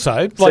 and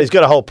also... So he's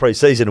got a whole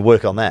pre-season to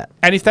work on that.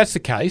 And if that's the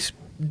case,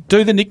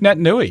 do the Nick Nat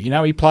Nui. You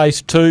know, he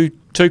plays two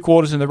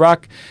quarters in the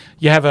ruck.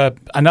 You have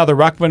another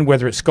ruckman,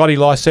 whether it's Scotty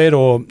Lysette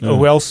or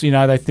who else, you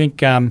know, they think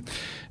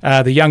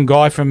the young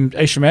guy from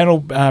East Fremantle,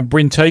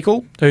 Bryn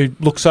Teakle, who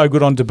looked so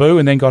good on debut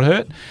and then got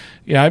hurt.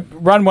 You know,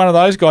 run one of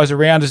those guys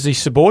around as his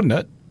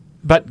subordinate,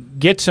 but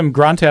get some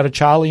grunt out of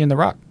Charlie in the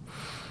ruck.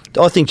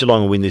 I think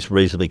Geelong will win this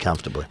reasonably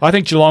comfortably. I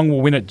think Geelong will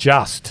win it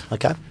just.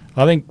 Okay.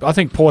 I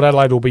think Port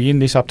Adelaide will be in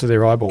this up to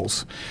their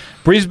eyeballs.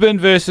 Brisbane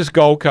versus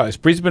Gold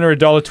Coast. Brisbane are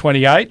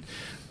 $1.28.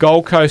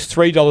 Gold Coast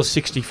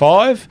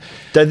 $3.65.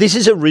 So this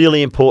is a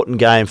really important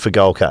game for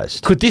Gold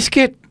Coast. Could this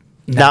get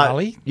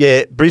gnarly? No,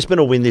 yeah, Brisbane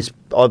will win this.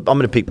 I'm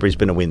going to pick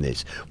Brisbane to win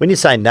this. When you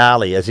say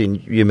gnarly, as in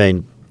you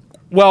mean...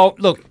 Well,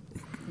 look,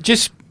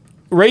 just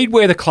read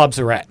where the clubs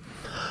are at.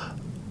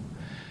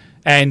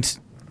 And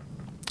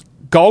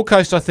Gold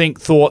Coast, I think,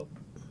 thought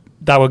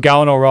they were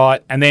going all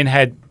right and then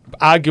had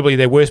arguably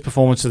their worst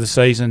performance of the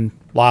season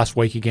last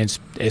week against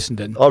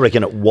Essendon. I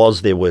reckon it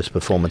was their worst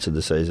performance of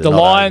the season. The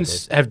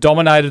Lions have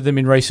dominated them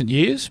in recent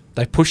years.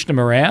 They've pushed them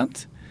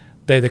around.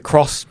 They're the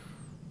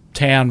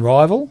cross-town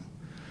rival.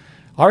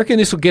 I reckon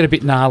this will get a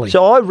bit gnarly.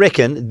 So I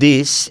reckon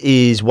this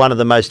is one of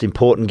the most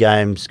important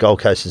games Gold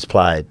Coast has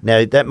played.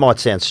 Now, that might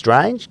sound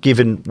strange,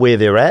 given where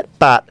they're at,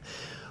 but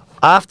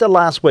after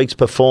last week's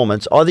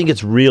performance, I think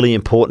it's really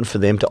important for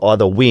them to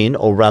either win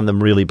or run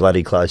them really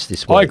bloody close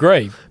this week. I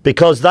agree.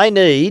 Because they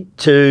need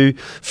to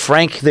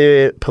frank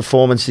their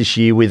performance this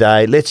year with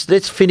a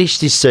let's finish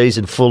this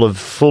season full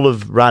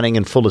of running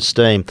and full of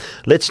steam.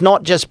 Let's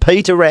not just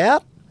peter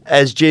out,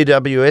 as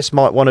GWS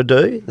might want to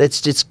do. Let's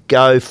just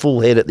go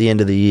full head at the end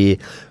of the year.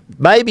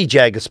 Maybe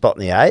jag a spot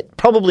in the 8.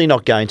 Probably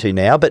not going to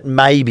now, but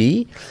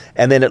maybe.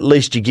 And then at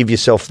least you give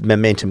yourself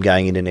momentum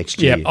going into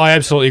next year. Yeah, I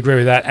absolutely agree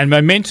with that. And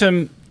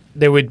momentum,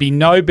 there would be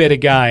no better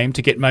game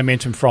to get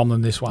momentum from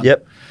than this one.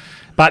 Yep.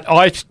 But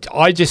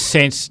I just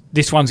sense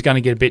this one's going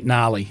to get a bit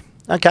gnarly.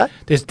 Okay.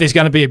 There's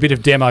going to be a bit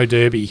of demo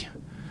derby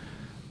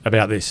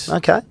about this.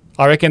 Okay.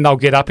 I reckon they'll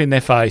get up in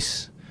their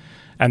face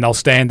and they'll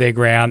stand their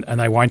ground and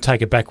they won't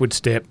take a backward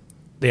step.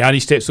 The only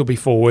steps will be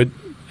forward.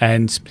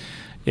 And,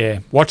 yeah,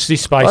 watch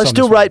this space. I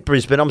still rate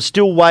Brisbane. I'm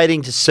still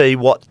waiting to see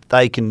what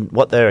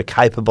they're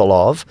capable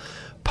of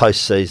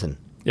post-season.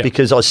 Yep.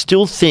 Because I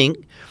still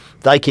think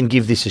they can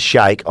give this a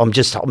shake. I'm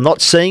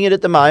not seeing it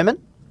at the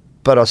moment,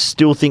 but I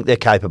still think they're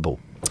capable.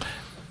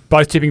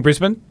 Both tipping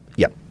Brisbane?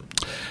 Yep.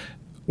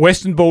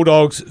 Western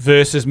Bulldogs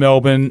versus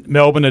Melbourne.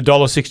 Melbourne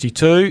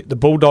 $1.62. The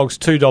Bulldogs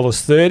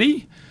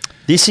 $2.30.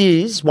 This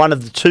is one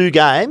of the two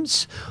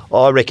games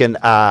I reckon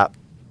I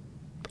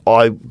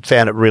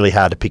found it really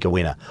hard to pick a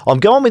winner. I'm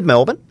going with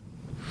Melbourne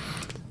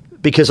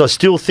because I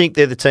still think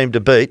they're the team to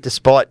beat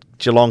despite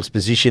Geelong's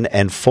position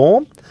and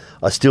form.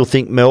 I still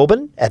think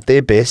Melbourne, at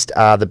their best,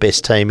 are the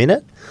best team in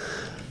it.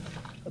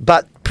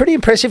 But pretty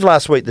impressive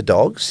last week, the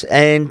Dogs.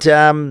 And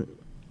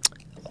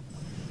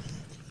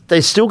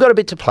they've still got a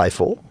bit to play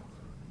for.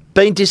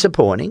 Been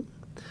disappointing.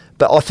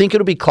 But I think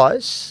it'll be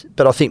close.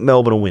 But I think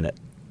Melbourne will win it.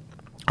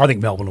 I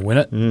think Melbourne will win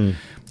it.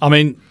 I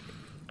mean,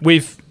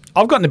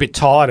 I've gotten a bit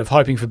tired of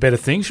hoping for better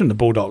things from the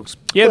Bulldogs.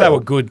 Yeah, they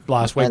were good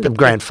last week. And the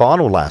grand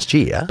final last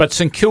year. But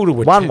St Kilda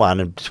were... 1-1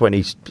 and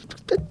 20...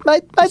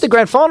 Made the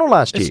grand final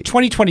last year. It's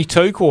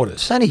 2022 quarters.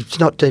 It's only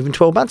not even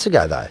 12 months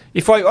ago, though.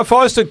 If I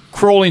was to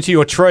crawl into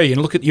your tree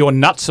and look at your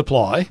nut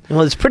supply...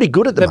 Well, it's pretty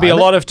good at the moment. There'd be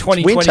a lot of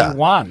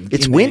 2021.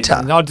 It's winter.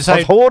 I'd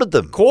I've hoarded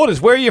them.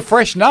 Quarters, where are your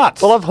fresh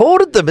nuts? Well, I've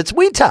hoarded them. It's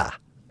winter.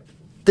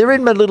 They're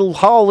in my little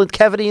hole and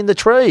cavity in the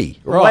tree,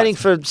 waiting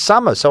for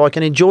summer so I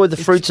can enjoy the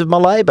fruits of my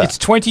labour. It's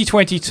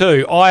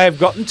 2022. I have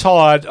gotten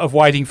tired of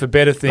waiting for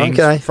better things.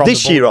 Okay, from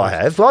this year I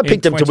have. I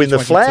picked them to win the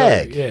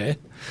flag. Yeah,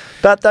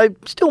 but they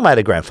still made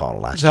a grand final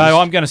last year. So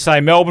I'm going to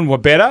say Melbourne were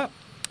better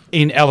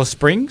in Alice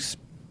Springs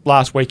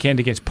last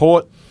weekend against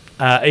Port,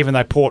 even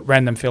though Port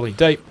ran them fairly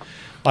deep.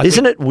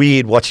 Isn't it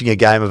weird watching a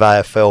game of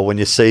AFL when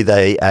you see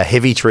the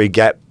Heavy Tree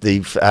Gap,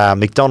 the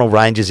McDonnell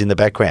Rangers in the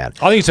background?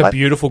 I think it's a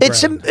beautiful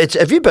ground.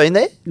 Have you been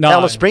there? No.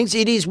 Alice Springs?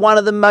 It is one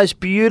of the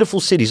most beautiful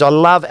cities. I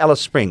love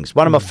Alice Springs,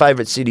 one of my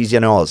favourite cities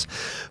in Oz.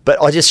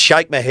 But I just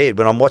shake my head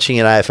when I'm watching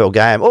an AFL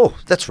game. Oh,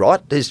 that's right,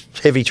 there's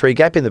Heavy Tree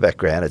Gap in the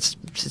background.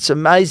 It's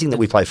amazing that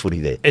we play footy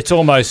there. It's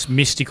almost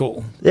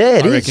mystical. Yeah,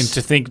 it is. I reckon,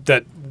 to think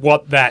that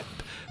what that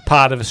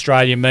part of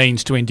Australia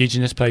means to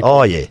Indigenous people.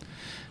 Oh, yeah.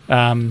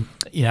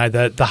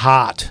 The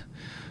heart,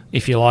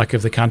 if you like,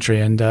 of the country,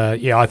 and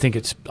I think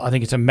it's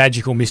a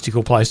magical,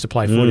 mystical place to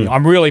play footy.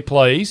 I'm really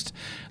pleased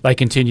they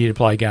continue to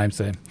play games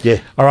there. Yeah.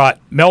 All right,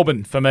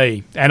 Melbourne for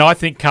me, and I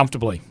think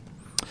comfortably.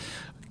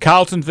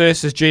 Carlton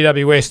versus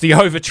GWS, the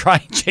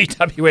overtrained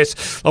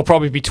GWS. They'll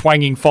probably be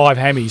twanging 5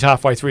 hammies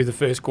halfway through the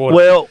first quarter.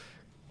 Well,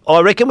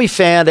 I reckon we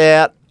found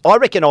out. I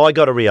reckon I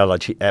got a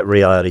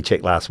reality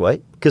check last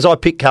week because I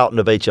picked Carlton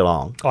to beat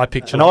Geelong. I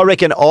picked Geelong. And I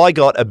reckon I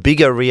got a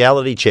bigger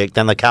reality check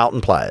than the Carlton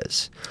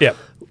players. Yep.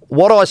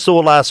 What I saw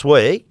last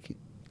week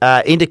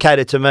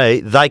indicated to me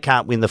they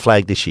can't win the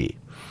flag this year.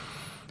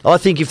 I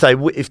think if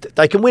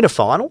they can win a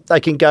final,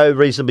 they can go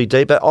reasonably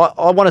deep. But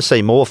I want to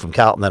see more from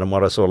Carlton than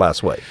what I saw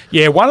last week.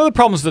 Yeah, one of the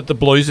problems that the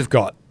Blues have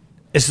got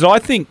is that I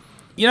think,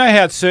 you know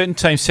how certain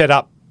teams set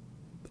up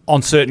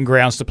on certain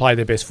grounds to play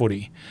their best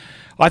footy?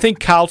 I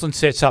think Carlton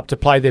sets up to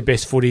play their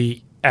best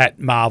footy at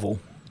Marvel,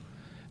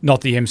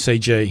 not the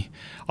MCG.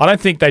 I don't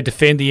think they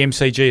defend the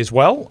MCG as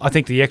well. I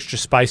think the extra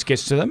space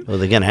gets to them. Well,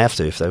 they're going to have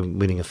to if they're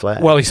winning a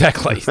flag. Well,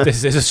 exactly.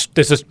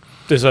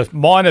 there's a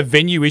minor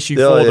venue issue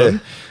for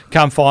them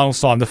come finals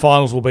time. The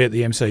finals will be at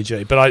the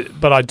MCG.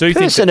 But I do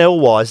think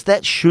personnel-wise,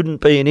 that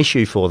shouldn't be an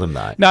issue for them,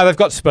 though. No, they've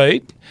got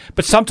speed.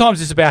 But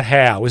sometimes it's about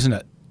how, isn't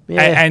it?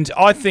 Yeah. And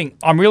I think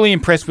I'm really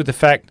impressed with the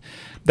fact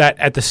that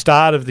at the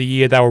start of the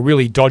year they were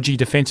really dodgy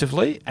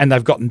defensively and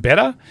they've gotten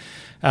better.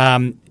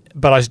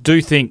 But I do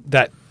think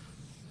that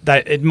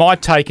it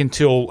might take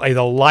until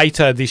either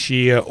later this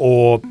year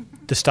or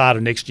the start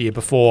of next year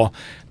before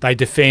they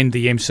defend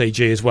the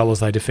MCG as well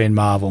as they defend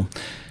Marvel.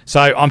 So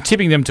I'm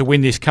tipping them to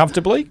win this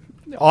comfortably.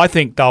 I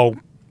think they'll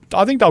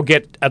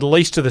get at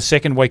least to the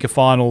second week of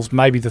finals,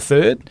 maybe the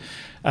third.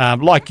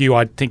 Like you,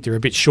 I think they're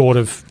a bit short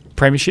of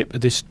premiership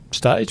at this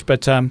stage,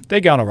 but they're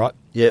going all right.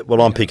 Yeah,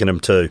 well, I'm picking them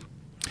too.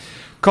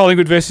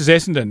 Collingwood versus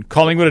Essendon.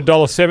 Collingwood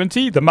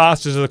 $1.70. The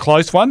Masters are the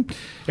close one.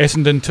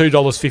 Essendon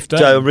 $2.15.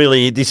 So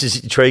really,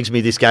 intrigues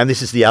me, this game.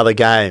 This is the other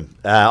game.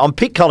 I'm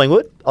pick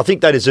Collingwood. I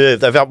think they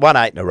deserve. They've won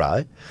 8 in a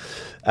row.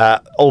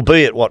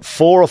 Albeit,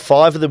 4 or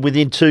 5 of them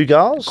within 2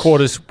 goals?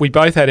 Quarters. We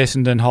both had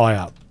Essendon high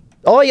up.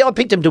 Oh, yeah, I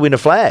picked them to win a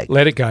flag.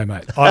 Let it go,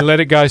 mate. I let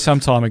it go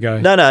some time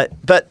ago. No,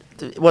 but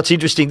what's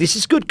interesting, this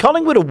is good.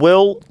 Collingwood are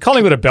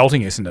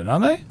belting Essendon,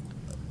 aren't they?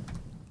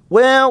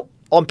 Well,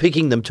 I'm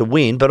picking them to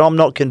win, but I'm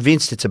not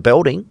convinced it's a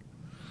belting.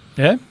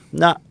 Yeah?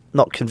 No,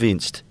 not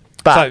convinced.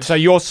 But so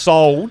you're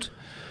sold?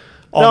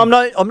 No,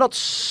 I'm not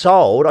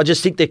sold. I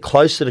just think they're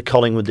closer to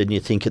Collingwood than you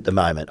think at the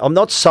moment. I'm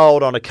not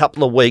sold on a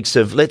couple of weeks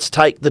of let's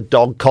take the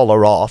dog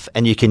collar off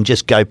and you can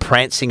just go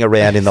prancing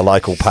around in the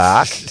local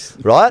park,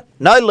 right?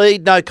 No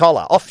lead, no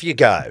collar, off you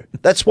go.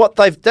 That's what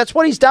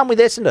he's done with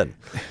Essendon.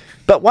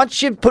 But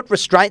once you put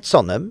restraints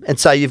on them and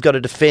say you've got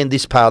to defend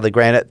this part of the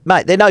ground,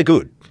 mate, they're no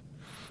good.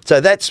 So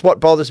that's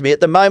what bothers me. At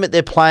the moment,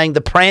 they're playing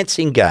the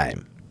prancing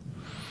game.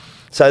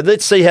 So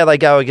let's see how they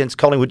go against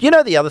Collingwood. You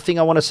know the other thing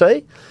I want to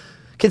see?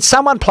 Can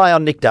someone play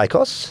on Nick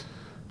Dacos?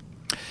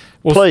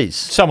 Well, please.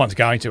 Someone's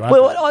going to, aren't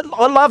they?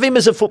 I love him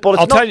as a footballer.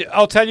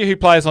 I'll tell you who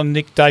plays on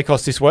Nick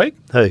Dacos this week.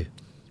 Who?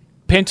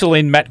 Pencil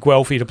in Matt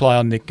Guelphy to play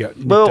on Nick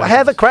Dacos.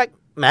 Have a crack,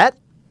 Matt,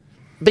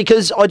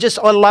 because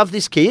I love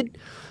this kid.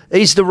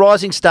 He's the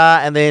rising star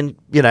and then,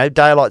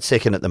 daylight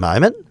second at the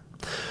moment.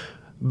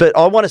 But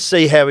I want to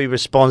see how he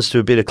responds to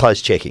a bit of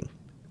close checking.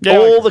 Yeah,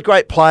 all the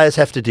great players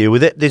have to deal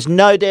with it. There's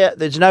no doubt,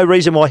 there's no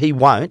reason why he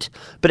won't,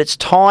 but it's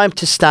time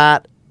to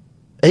start.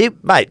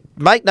 Mate,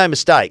 make no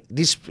mistake,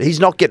 he's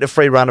not getting a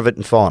free run of it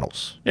in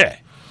finals. Yeah.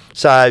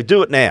 So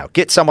do it now.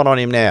 Get someone on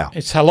him now.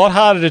 It's a lot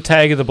harder to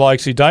tag the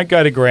blokes who don't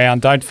go to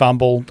ground, don't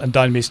fumble, and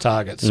don't miss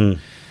targets.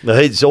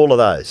 He's all of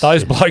those.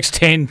 Those blokes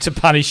tend to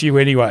punish you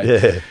anyway.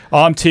 Yeah.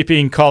 I'm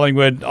tipping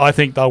Collingwood. I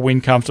think they'll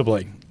win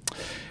comfortably.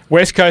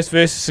 West Coast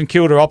versus St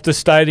Kilda, Optus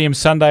Stadium,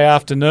 Sunday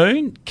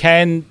afternoon.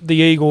 Can the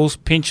Eagles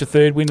pinch a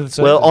third win of the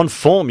season? Well, on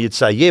form, you'd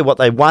say, yeah, what,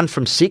 they won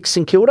from 6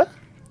 St Kilda?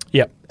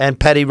 Yep. And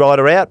Paddy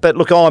Ryder out. But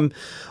look, I'm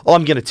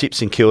going to tip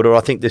St Kilda.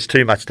 I think there's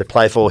too much to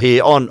play for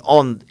here.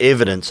 On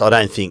evidence, I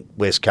don't think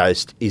West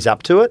Coast is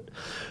up to it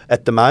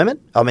at the moment.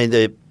 I mean,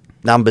 the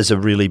numbers are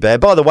really bad.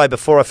 By the way,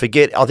 before I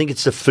forget, I think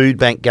it's the food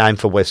bank game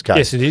for West Coast.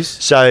 Yes, it is.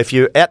 So if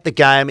you're at the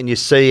game and you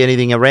see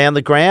anything around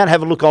the ground,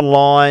 have a look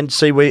online,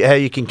 see how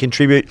you can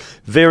contribute.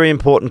 Very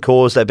important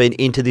cause. They've been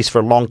into this for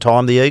a long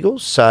time, the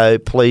Eagles. So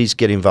please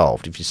get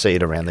involved if you see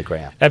it around the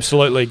ground.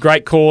 Absolutely.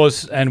 Great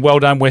cause, and well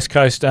done, West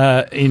Coast,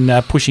 in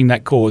pushing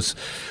that cause.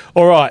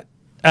 All right.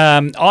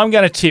 I'm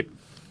going to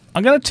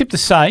tip the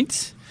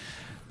Saints,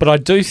 but I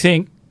do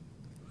think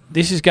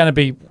this is going to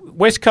be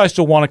West Coast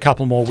will want a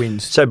couple more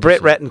wins. So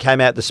Brett Ratton came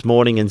out this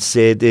morning and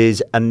said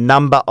there's a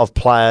number of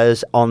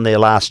players on their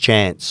last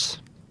chance.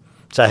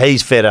 So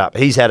he's fed up.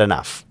 He's had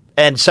enough.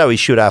 And so he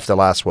should after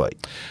last week.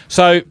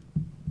 So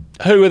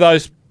who are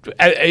those?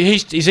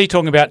 Is he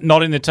talking about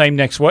not in the team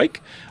next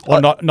week or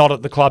not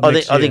at the club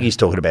next year? I think he's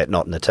talking about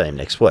not in the team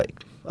next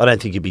week. I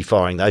don't think he'd be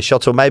firing those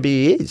shots, or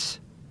maybe he is.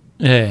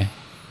 Yeah.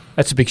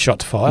 That's a big shot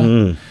to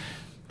fire.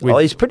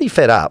 He's pretty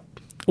fed up.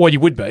 Well,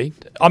 you would be.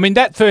 I mean,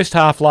 that first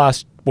half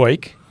last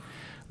week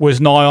was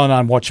nigh on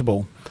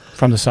unwatchable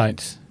from the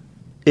Saints.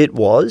 It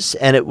was,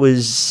 and it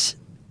was...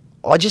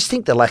 I just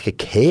think the lack of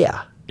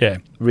care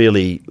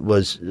really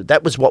was...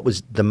 That was what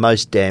was the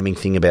most damning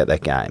thing about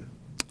that game,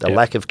 the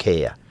lack of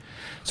care.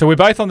 So we're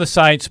both on the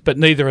Saints, but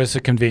neither of us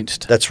are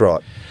convinced. That's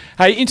right.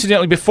 Hey,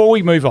 incidentally, before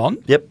we move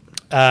on,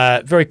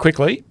 very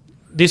quickly,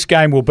 this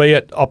game will be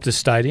at Optus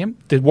Stadium.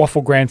 The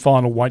Waffle Grand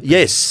Final won't be.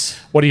 Yes.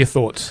 What are your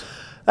thoughts?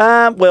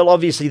 Well,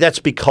 obviously, that's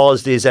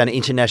because there's an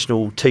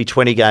international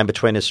T20 game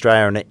between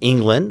Australia and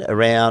England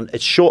around.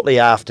 It's shortly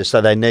after,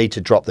 so they need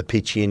to drop the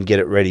pitch in, get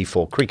it ready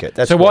for cricket.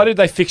 That's why did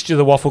they fixture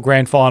the Waffle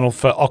Grand Final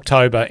for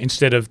October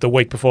instead of the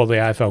week before the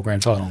AFL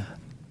Grand Final?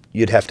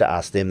 You'd have to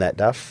ask them that,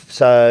 Duff.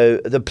 So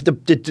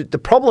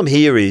the problem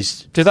here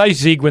is... Do they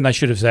zig when they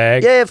should have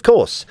zagged? Yeah, of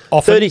course.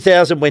 Often?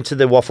 30,000 went to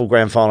the Waffle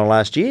Grand Final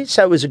last year,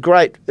 so it was a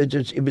great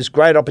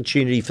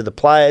opportunity for the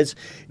players.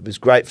 It was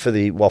great for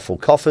the Waffle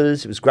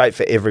coffers. It was great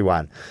for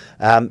everyone.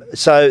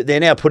 So they're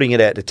now putting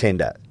it out to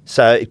tender.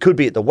 So it could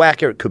be at the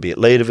Wacker, it could be at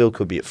Leaderville, it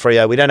could be at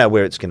Freo. We don't know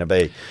where it's going to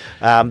be.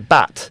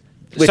 But...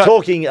 We're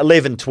talking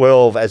 11,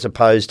 12 as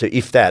opposed to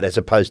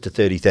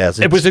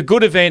 30,000. It was a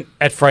good event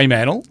at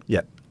Fremantle.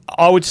 Yep.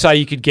 I would say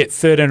you could get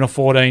 13 or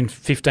 14,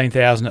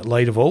 15,000 at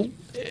Leaderville.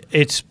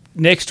 It's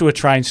next to a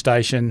train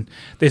station.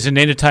 There's an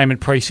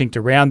entertainment precinct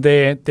around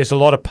there. There's a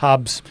lot of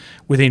pubs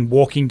within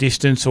walking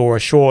distance or a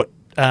short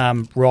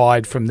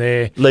ride from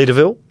there.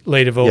 Leaderville?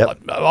 Yep.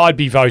 I'd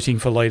be voting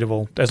for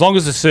Leaderville. As long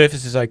as the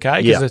surface is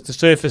okay, because the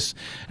surface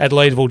at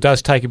Leaderville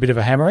does take a bit of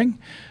a hammering.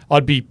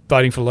 I'd be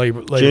voting for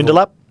Leaderville.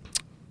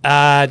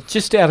 Joondalup?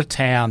 Just out of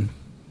town,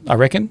 I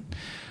reckon.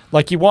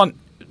 Like you want...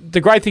 The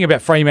great thing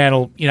about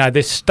Fremantle,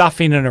 there's stuff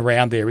in and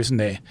around there, isn't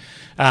there?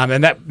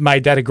 And that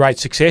made that a great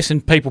success,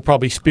 and people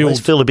probably spilled... I always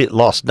feel a bit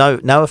lost. No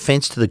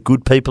offence to the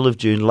good people of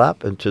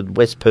Joondalup and to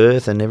West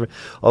Perth and I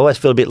always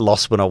feel a bit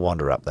lost when I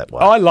wander up that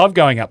way. I love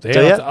going up there. Do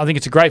you? I think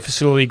it's a great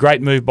facility,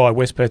 great move by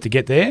West Perth to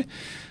get there.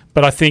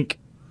 But I think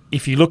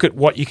if you look at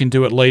what you can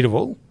do at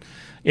Leaderville,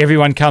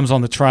 everyone comes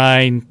on the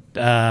train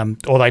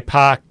or they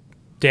park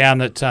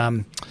down at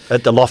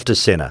the Loftus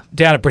Centre.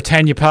 Down at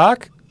Britannia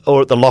Park.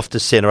 Or at the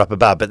Loftus Centre up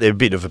above, but they're a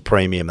bit of a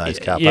premium, those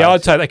car parks. Yeah,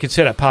 I'd say they could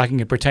set up parking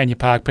at Britannia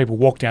Park. People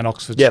walk down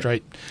Oxford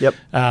Street,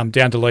 down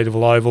to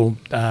Leaderville Oval.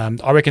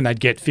 I reckon they'd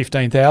get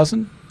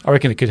 15,000. I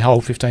reckon it could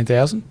hold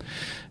 15,000.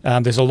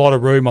 There's a lot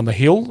of room on the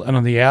hill and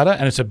on the outer,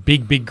 and it's a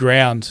big, big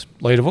ground,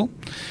 Leaderville.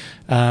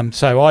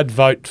 So I'd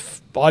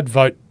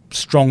vote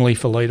strongly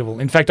for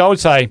Leaderville. In fact, I would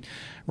say,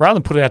 rather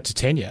than put it out to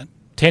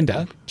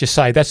tender, just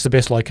say that's the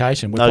best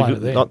location. We're playing it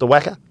there. Not the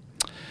Wacker?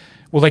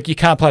 Well, you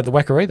can't play at the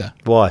Wacker either.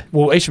 Why?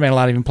 Well, Eastern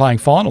aren't even playing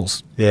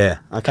finals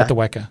at the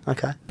Wacker.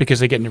 Okay. Because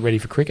they're getting it ready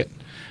for cricket.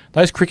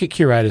 Those cricket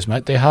curators,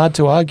 mate, they're hard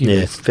to argue with.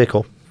 Yeah, fair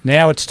call.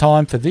 Now it's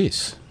time for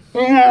this.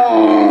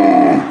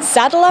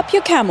 Saddle up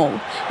your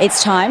camel.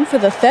 It's time for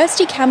the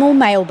Thirsty Camel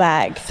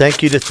mailbag.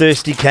 Thank you to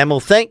Thirsty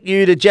Camel. Thank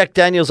you to Jack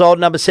Daniel's Old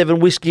Number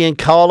 7 Whiskey and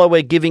Cola.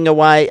 We're giving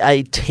away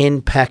a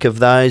 10-pack of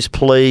those.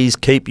 Please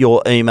keep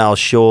your email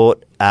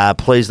short.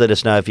 Please let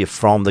us know if you're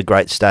from the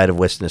great state of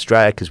Western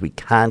Australia, because we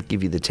can't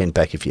give you the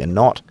 10-pack if you're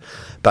not.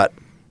 But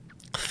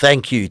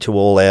thank you to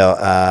all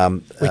our...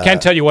 we can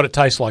tell you what it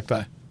tastes like,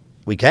 though.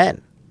 We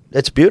can.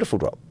 It's a beautiful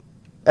drop.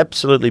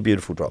 Absolutely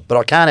beautiful drop. But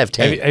I can't have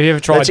 10. Have you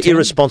ever tried That's 10?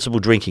 Irresponsible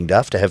drinking,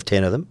 Duff, to have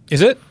 10 of them.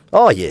 Is it?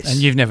 Oh, yes. And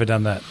you've never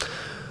done that?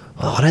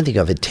 Oh, I don't think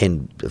I've had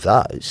 10 of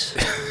those.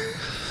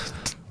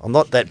 I'm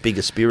not that big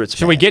a spirits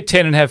Shall man. we get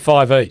 10 and have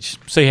 5 each?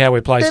 See how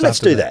we play stuff. Let's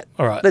do that.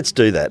 All right. Let's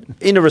do that.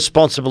 In a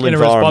responsible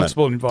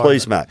environment.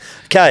 Please, mate.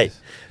 Okay.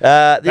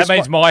 That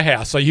means my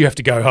house, so you have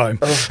to go home.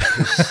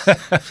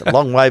 It's a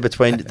long way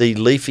between the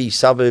leafy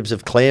suburbs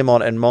of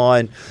Claremont and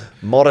mine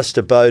modest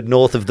abode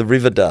north of the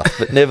River Duff,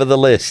 but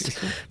nevertheless.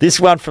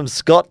 This one from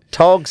Scott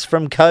Toggs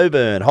from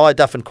Coburn. Hi,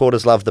 Duff and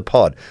Quarters, love the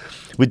pod.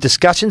 With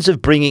discussions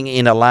of bringing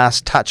in a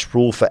last touch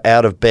rule for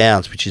out of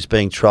bounds, which is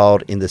being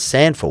trialled in the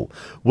Sandful,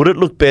 would it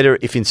look better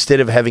if instead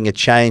of having a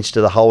change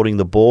to the holding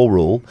the ball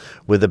rule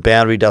where the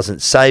boundary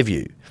doesn't save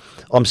you?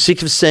 I'm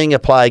sick of seeing a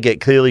player get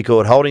clearly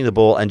caught holding the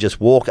ball and just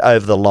walk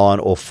over the line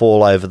or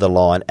fall over the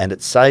line and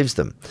it saves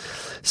them.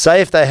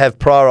 Say if they have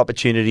prior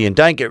opportunity and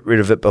don't get rid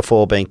of it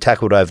before being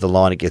tackled over the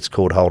line, it gets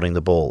caught holding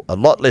the ball. A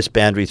lot less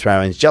boundary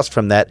throw-ins just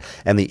from that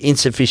and the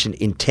insufficient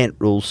intent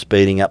rules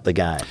speeding up the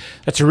game.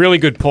 That's a really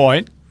good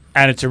point,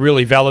 and it's a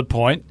really valid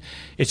point.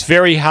 It's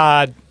very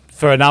hard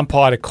for an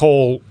umpire to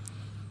call,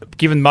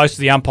 given most of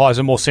the umpires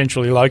are more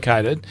centrally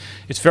located,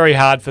 it's very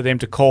hard for them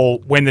to call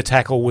when the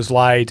tackle was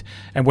laid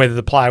and whether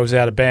the player was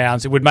out of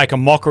bounds. It would make a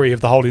mockery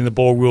of the holding the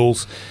ball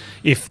rules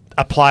if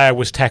a player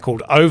was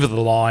tackled over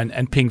the line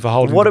and pinged for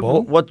holding the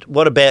ball.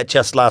 What about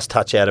just last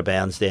touch out of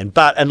bounds then?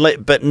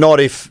 But not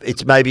if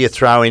it's maybe a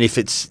throw-in, if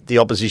it's the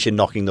opposition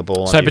knocking the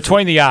ball on. So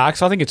between the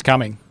arcs, I think it's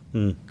coming.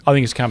 I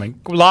think it's coming.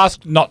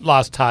 Not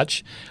last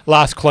touch,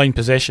 last clean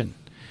possession.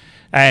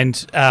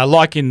 And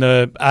like in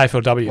the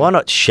AFLW. Why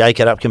not shake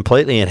it up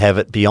completely and have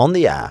it beyond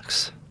the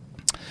arcs?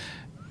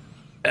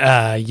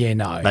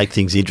 No. Make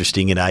things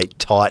interesting in a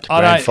tight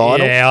grand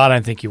final? Yeah, I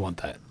don't think you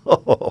want that.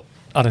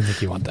 I don't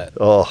think you want that.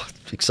 Oh,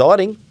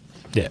 exciting.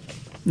 Yeah.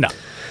 No.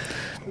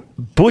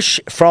 Bush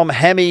from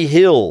Hammy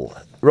Hill.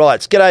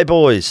 Right, g'day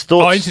boys.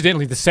 Thoughts? Oh,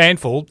 incidentally, the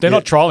Sandful, they're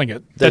not trialling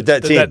it.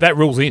 That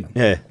rule's in.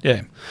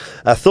 Yeah.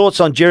 Thoughts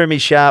on Jeremy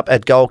Sharp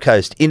at Gold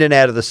Coast? In and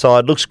out of the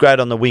side. Looks great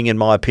on the wing, in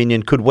my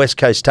opinion. Could West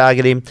Coast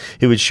target him?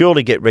 He would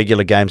surely get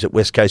regular games at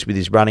West Coast with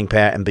his running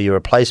power and be a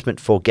replacement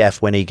for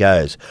Gaff when he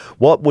goes.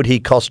 What would he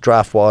cost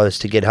draft-wise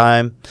to get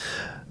home?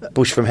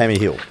 Bush from Hammy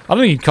Hill. I don't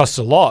think it costs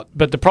a lot,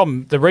 but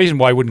the reason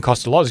why he wouldn't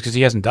cost a lot is because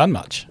he hasn't done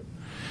much.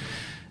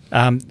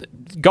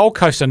 Gold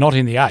Coast are not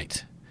in the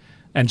 8,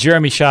 and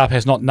Jeremy Sharp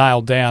has not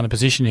nailed down a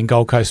position in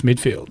Gold Coast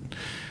midfield.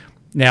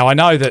 Now, I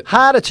know that...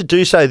 Harder to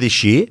do so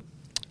this year.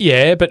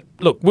 Yeah, but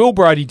look, Will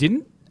Brodie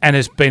didn't, and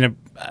has been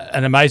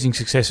an amazing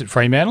success at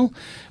Fremantle.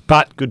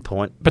 But good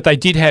point. But they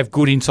did have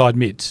good inside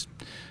mids.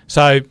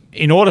 So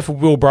in order for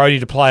Will Brodie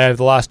to play over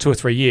the last 2 or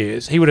 3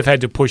 years, he would have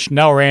had to push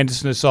Noah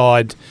Anderson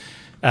aside,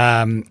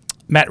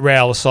 Matt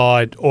Rowell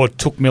aside, or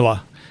Took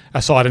Miller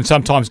aside, and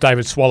sometimes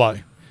David Swallow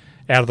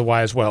out of the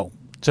way as well.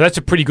 So that's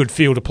a pretty good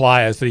field of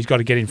players that he's got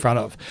to get in front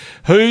of.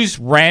 Who's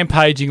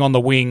rampaging on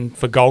the wing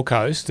for Gold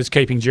Coast that's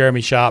keeping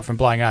Jeremy Sharp from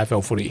playing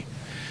AFL footy?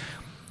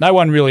 No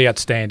one really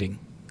outstanding,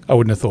 I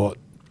wouldn't have thought.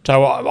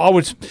 So I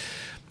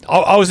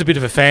was a bit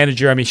of a fan of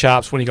Jeremy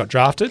Sharp's when he got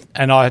drafted,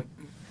 and I've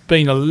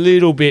been a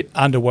little bit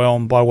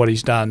underwhelmed by what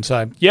he's done.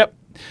 So, yep,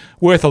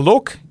 worth a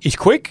look. He's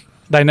quick.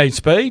 They need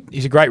speed.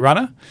 He's a great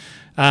runner.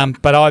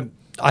 But I'd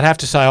have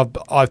to say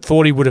I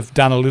thought he would have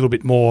done a little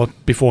bit more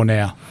before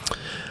now.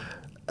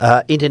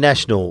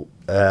 International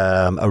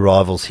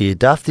arrivals here,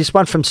 Duff. This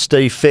one from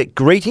Steve Feck.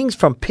 Greetings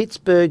from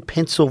Pittsburgh,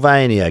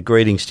 Pennsylvania.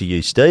 Greetings to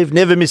you, Steve.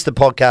 Never miss the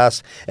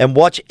podcast and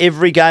watch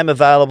every game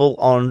available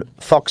on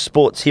Fox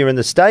Sports here in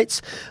the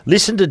States.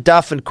 Listen to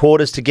Duff and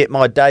Quarters to get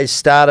my days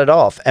started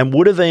off and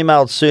would have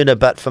emailed sooner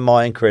but for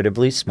my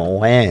incredibly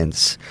small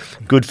hands.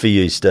 Good for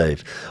you,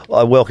 Steve.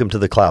 Welcome to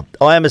the club.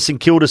 I am a St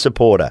Kilda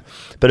supporter,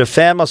 but have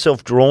found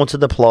myself drawn to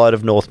the plight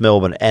of North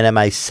Melbourne and am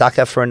a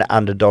sucker for an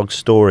underdog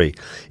story.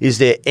 Is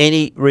there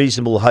any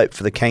reasonable hope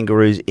for the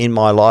Kangaroos in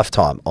my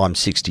lifetime? I'm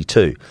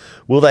 62.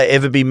 Will they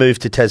ever be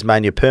moved to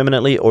Tasmania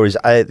permanently, or is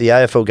the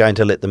AFL going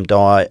to let them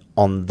die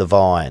on the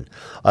vine?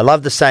 I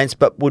love the Saints,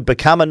 but would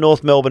become a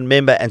North Melbourne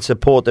member and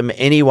support them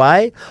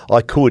anyway.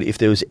 I could if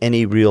there was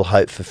any real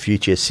hope for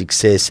future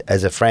success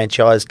as a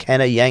franchise. Can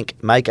a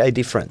Yank make a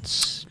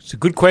difference? It's a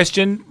good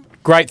question.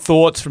 Great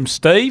thoughts from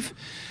Steve.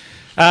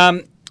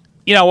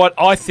 You know what?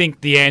 I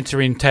think the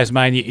answer in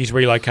Tasmania is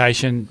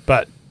relocation,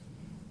 but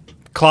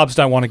clubs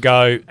don't want to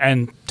go,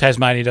 and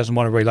Tasmania doesn't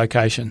want a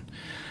relocation.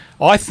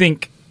 I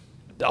think,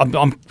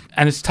 and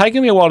it's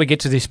taken me a while to get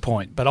to this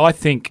point, but I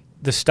think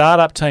the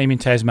start-up team in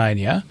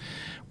Tasmania,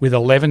 with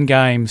 11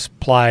 games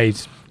played,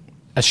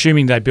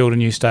 assuming they build a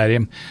new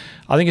stadium,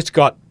 I think it's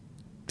got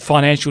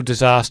financial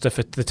disaster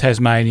for the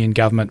Tasmanian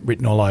government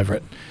written all over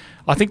it.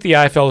 I think the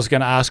AFL is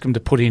going to ask them to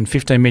put in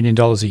 $15 million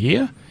a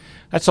year.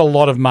 That's a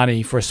lot of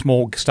money for a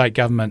small state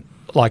government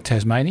like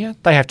Tasmania.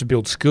 They have to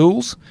build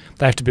schools,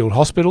 they have to build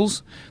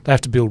hospitals, they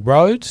have to build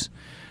roads.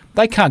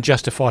 They can't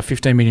justify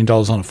 $15 million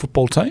on a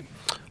football team.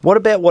 What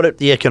about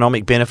the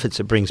economic benefits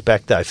it brings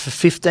back, though? For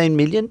 $15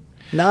 million?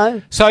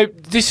 No? So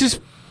this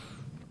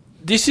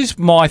is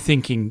my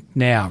thinking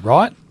now,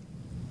 right?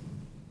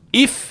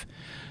 If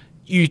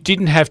you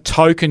didn't have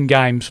token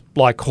games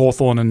like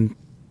Hawthorn and,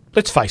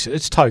 let's face it,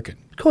 it's token.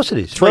 Of course it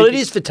is. Well, it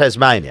is for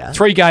Tasmania.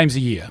 3 games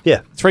a year.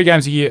 Yeah. 3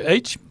 games a year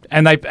each.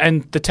 And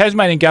the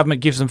Tasmanian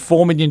government gives them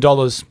 $4 million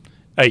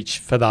each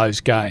for those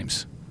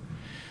games.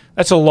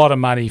 That's a lot of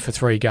money for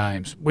 3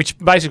 games, which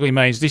basically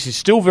means this is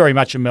still very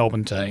much a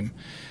Melbourne team,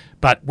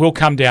 but we'll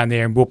come down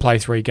there and we'll play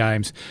 3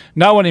 games.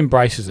 No one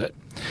embraces it.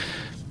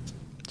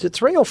 Is it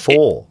 3 or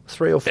 4?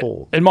 3 or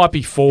 4? It might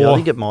be 4. Yeah, I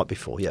think it might be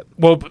 4, yep.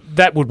 Well,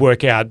 that would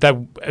work out.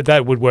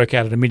 That would work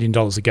out at $1 million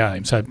a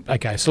game. So,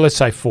 okay, so let's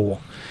say 4.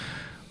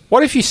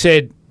 What if you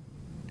said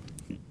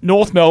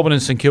North Melbourne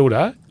and St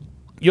Kilda,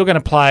 you're going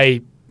to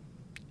play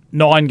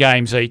 9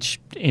 games each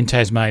in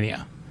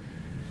Tasmania,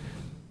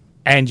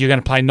 and you're going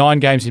to play 9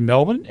 games in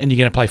Melbourne, and you're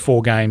going to play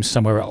 4 games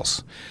somewhere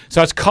else.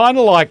 So it's kind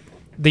of like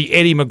the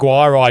Eddie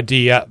Maguire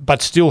idea,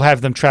 but still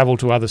have them travel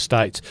to other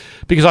states.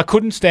 Because I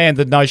couldn't stand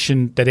the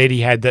notion that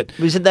Eddie had that...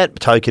 Isn't that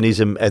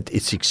tokenism at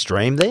its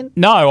extreme then?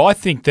 No, I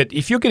think that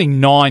if you're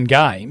getting 9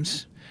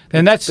 games,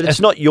 then that's... But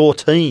it's not your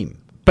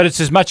team. But it's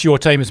as much your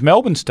team as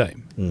Melbourne's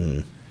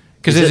team.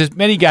 Because there's as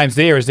many games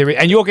there as there is,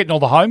 and you're getting all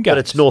the home games. But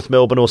it's North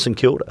Melbourne or St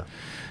Kilda.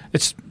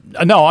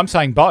 No, I'm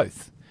saying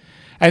both.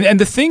 And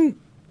the thing...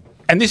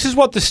 And this is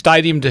what the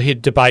stadium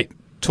debate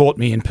taught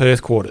me in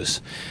Perth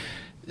quarters.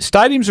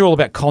 Stadiums are all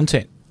about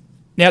content.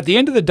 Now, at the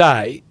end of the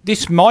day,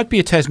 this might be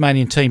a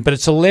Tasmanian team, but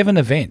it's 11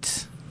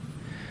 events.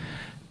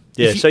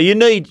 Yeah, so you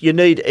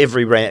need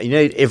every round, you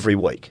need every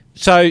week.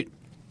 So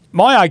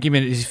my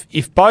argument is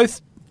if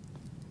both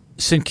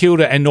St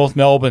Kilda and North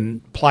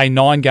Melbourne play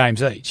 9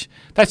 games each,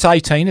 that's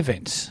 18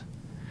 events.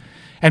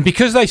 And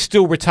because they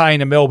still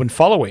retain a Melbourne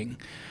following,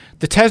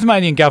 the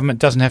Tasmanian government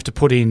doesn't have to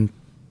put in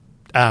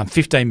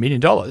 $15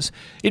 million.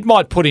 It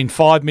might put in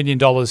 $5 million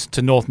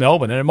to North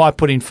Melbourne, and it might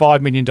put in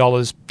 $5 million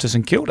to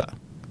St Kilda.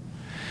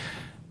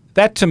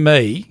 That to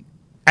me,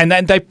 and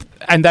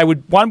they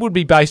would, one would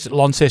be based at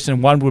Launceston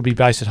and one would be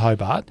based at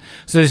Hobart.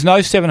 So there's no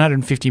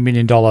 $750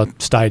 million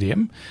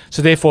stadium.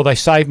 So therefore they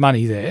save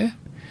money there.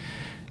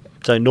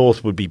 So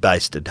North would be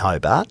based at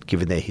Hobart,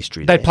 given their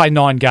history. They'd play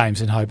 9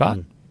 games in Hobart,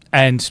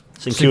 and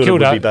St Kilda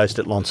would be based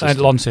at Launceston.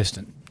 And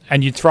Launceston,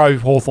 and you'd throw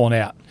Hawthorn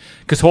out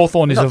because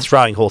Hawthorn is not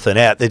throwing Hawthorn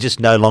out. They're just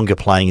no longer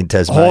playing in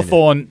Tasmania.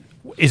 Hawthorn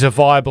is a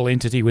viable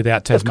entity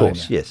without Tasmania. Of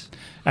course, yes.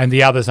 And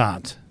the others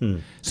aren't.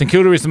 St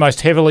Kilda is the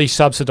most heavily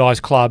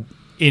subsidised club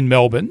in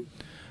Melbourne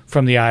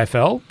from the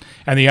AFL,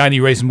 and the only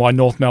reason why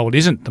North Melbourne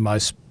isn't the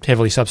most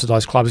heavily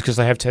subsidised club is because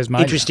they have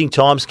Tasmania. Interesting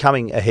times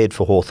coming ahead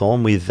for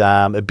Hawthorn with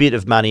a bit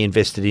of money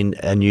invested in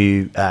a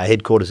new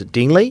headquarters at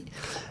Dingley,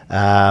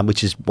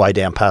 which is way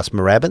down past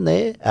Moorabbin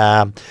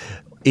there.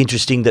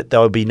 Interesting that there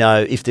will be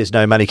if there's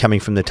no money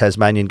coming from the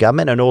Tasmanian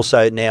government, and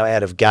also now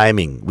out of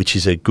gaming, which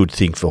is a good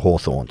thing for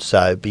Hawthorn.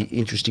 So it'll be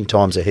interesting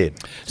times ahead.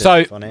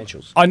 So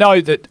financials. I know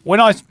that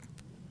when I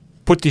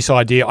put this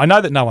idea, I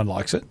know that no one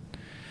likes it.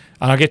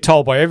 And I get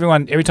told by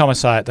everyone, every time I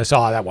say it, they say,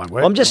 that won't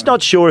work. I'm just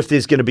not sure if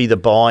there's going to be the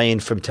buy-in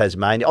from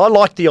Tasmania. I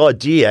like the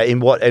idea in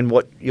what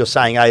you're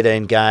saying,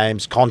 18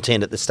 games,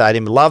 content at the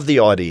stadium. Love the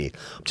idea.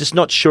 I'm just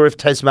not sure if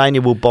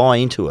Tasmania will buy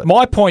into it.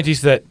 My point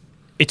is that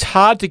it's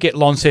hard to get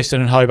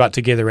Launceston and Hobart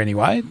together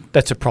anyway.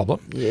 That's a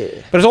problem. Yeah.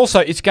 But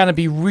it's going to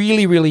be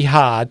really, really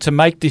hard to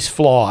make this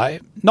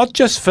fly, not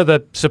just for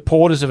the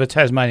supporters of a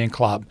Tasmanian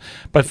club,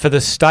 but for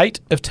the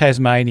state of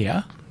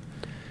Tasmania.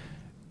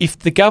 If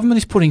the government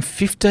is putting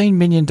 $15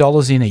 million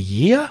in a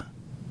year,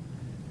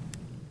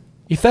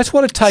 if that's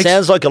what it takes...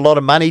 Sounds like a lot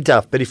of money,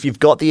 Duff, but if you've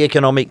got the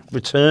economic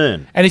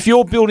return... And if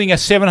you're building a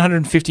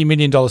 $750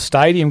 million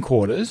stadium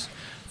quarters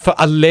for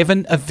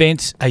 11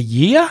 events a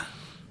year...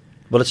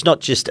 Well, it's not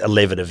just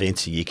 11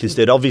 events a year, because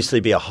there'd obviously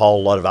be a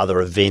whole lot of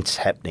other events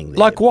happening there.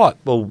 Like what?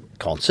 Well,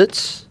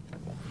 concerts,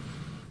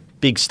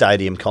 big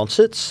stadium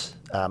concerts,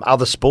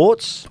 other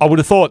sports. I would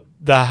have thought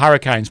the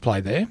Hurricanes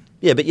play there.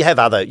 Yeah, but you have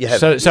other...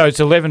 So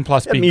it's 11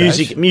 plus big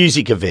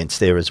music events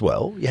there as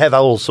well. You have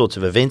all sorts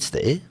of events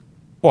there.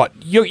 What?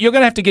 You're going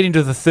to have to get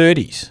into the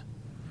 30s.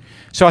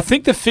 So I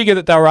think the figure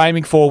that they were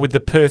aiming for with the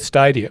Perth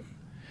Stadium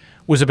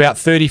was about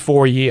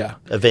 34 a year.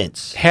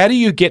 Events. How do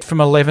you get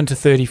from 11 to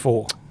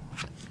 34?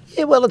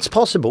 Yeah, well, it's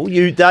possible.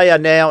 They are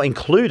now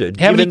included.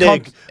 Given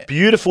their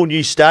beautiful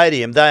new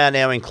stadium, they are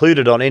now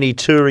included on any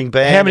touring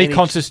band. How many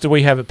concerts do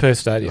we have at Perth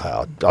Stadium?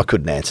 Well, I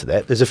couldn't answer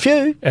that. There's a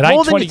few.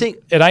 More than you think.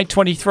 It ain't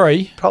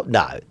 23.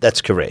 No,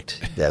 that's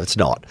correct. No, it's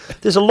not.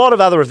 There's a lot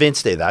of other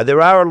events there, though. There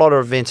are a lot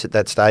of events at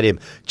that stadium.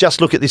 Just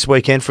look at this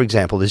weekend, for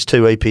example. There's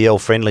 2 EPL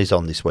friendlies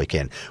on this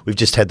weekend. We've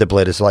just had the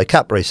Bledisloe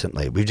Cup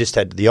recently. We've just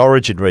had the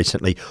Origin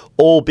recently.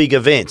 All big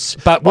events.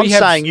 But I'm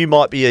saying you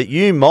might be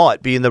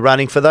in the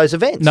running for those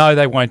events. No,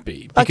 they won't be.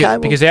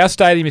 Because our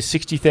stadium is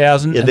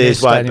 60,000 and their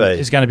stadium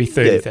is going to be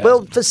 30,000. Yeah.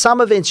 Well, for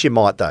some events you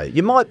might, though.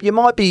 You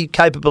might be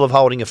capable of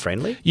holding a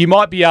friendly. You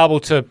might be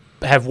able to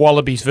have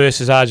Wallabies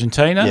versus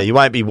Argentina. Yeah, you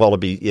won't be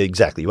Wallaby. Yeah,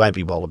 exactly. You won't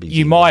be Wallabies.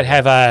 You might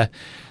have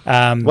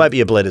won't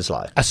be a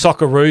Bledisloe. A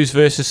Socceroos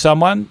versus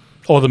someone,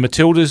 or the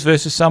Matildas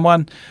versus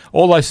someone.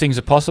 All those things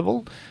are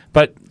possible.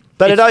 But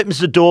it opens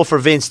the door for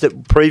events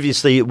that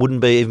previously it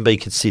wouldn't even be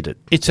considered.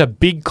 It's a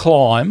big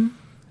climb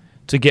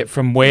to get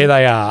from where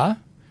they are,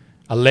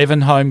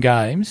 11 home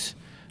games,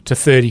 to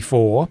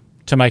 34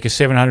 to make a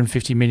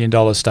 $750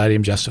 million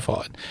stadium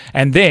justified.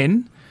 And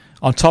then,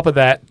 on top of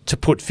that, to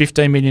put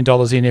 $15 million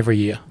in every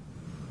year.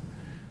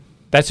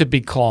 That's a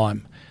big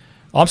climb.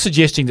 I'm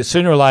suggesting that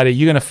sooner or later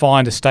you're going to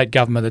find a state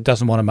government that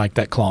doesn't want to make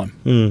that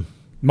climb.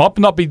 Might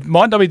not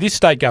be this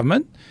state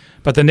government,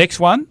 but the next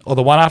one, or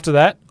the one after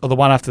that, or the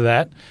one after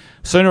that,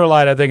 sooner or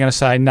later they're going to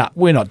say, "No,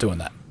 we're not doing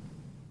that."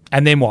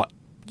 And then what?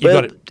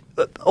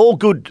 All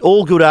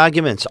good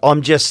arguments.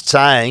 I'm just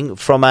saying,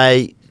 from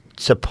a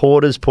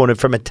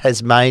from a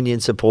Tasmanian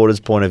supporter's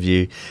point of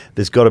view,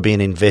 there's got to be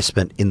an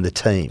investment in the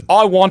team.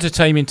 I want a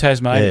team in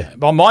Tasmania. Yeah.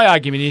 But my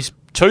argument is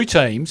 2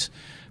 teams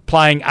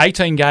playing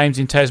 18 games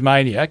in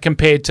Tasmania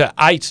compared to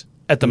 8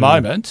 at the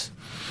moment.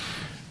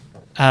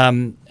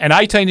 And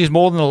 18 is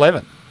more than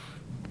 11.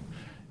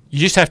 You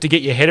just have to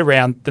get your head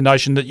around the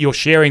notion that you're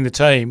sharing the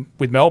team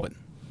with Melbourne.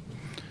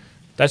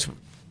 That's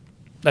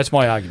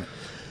my argument.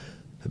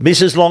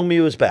 Mrs.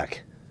 Longmuir is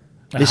back.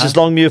 Mrs.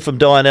 Longmuir from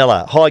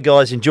Dianella. Hi,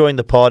 guys, enjoying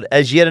the pod.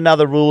 As yet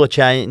another ruler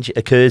change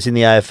occurs in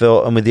the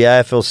AFL, and with the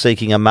AFL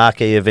seeking a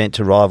marquee event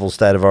to rival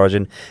State of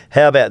Origin,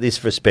 how about this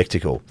for a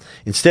spectacle?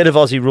 Instead of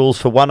Aussie rules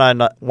for one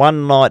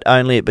night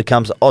only, it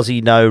becomes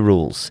Aussie no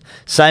rules.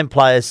 Same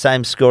players,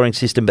 same scoring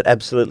system, but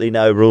absolutely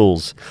no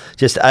rules.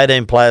 Just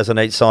 18 players on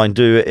each side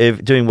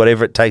doing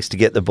whatever it takes to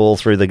get the ball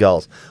through the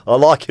goals. I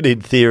like it in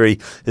theory.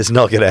 It's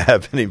not going to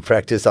happen in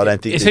practice, I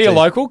don't think. Is he a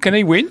local? Can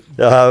he win?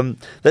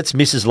 That's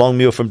Mrs.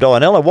 Longmuir from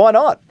Dianella. Why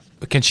not?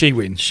 Can she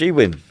win? She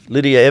win.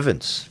 Lydia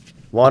Evans.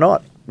 Why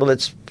not? Well,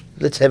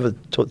 let's have a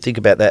think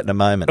about that in a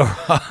moment.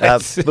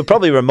 Right. It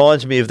probably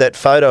reminds me of that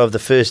photo of the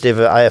first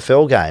ever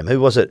AFL game. Who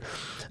was it?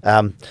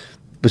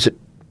 Was it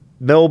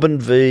Melbourne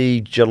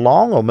v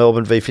Geelong or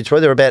Melbourne v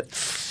Fitzroy? There were about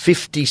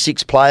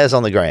 56 players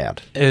on the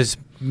ground. Is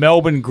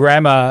Melbourne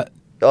Grammar...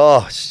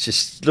 Oh, it's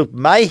just, look,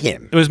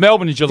 mayhem. It was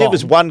Melbourne and Geelong. It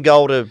was 1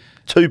 goal to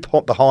 2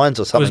 behinds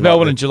or something. It was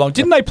Melbourne and Geelong.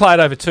 Didn't they play it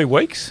over 2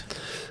 weeks?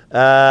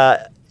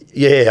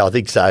 Yeah, I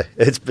think so.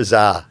 It's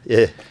bizarre,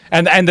 yeah.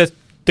 And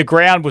the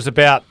ground was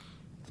about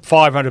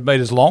 500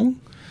 metres long.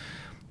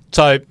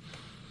 So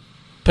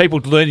people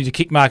learning to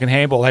kick, mark and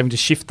handball, having to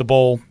shift the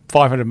ball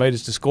 500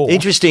 metres to score.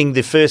 Interesting,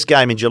 the first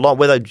game in Geelong,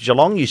 where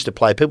Geelong used to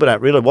play, people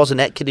don't realise, it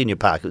wasn't at Cardinia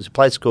Park. It was a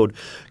place called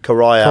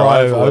Corio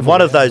Oval.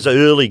 One of those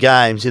early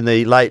games in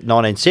the late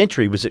 19th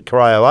century was at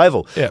Corio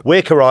Oval. Yeah.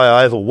 Where Corio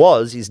Oval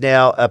was is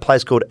now a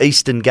place called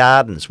Eastern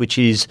Gardens, which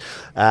is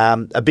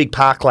a big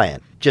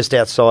parkland just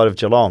outside of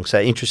Geelong. So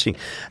interesting.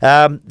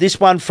 This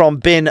one from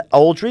Ben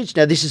Aldridge.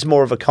 Now, this is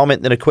more of a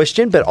comment than a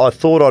question, but I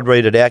thought I'd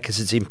read it out because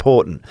it's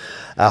important.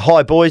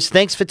 Hi, boys.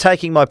 Thanks for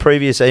taking my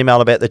previous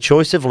email about the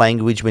choice of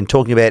language when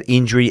talking about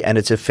injury and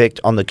its effect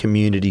on the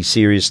community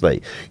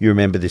seriously. You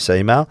remember this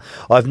email?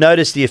 I've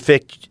noticed the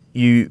effect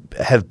you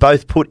have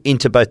both put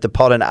into both the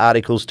pod and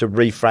articles to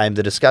reframe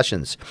the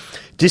discussions.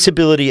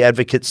 Disability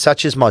advocates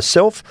such as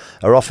myself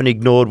are often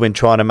ignored when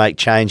trying to make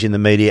change in the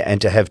media,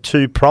 and to have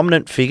 2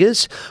 prominent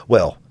figures,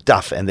 well,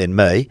 Duff and then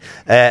me,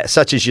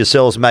 such as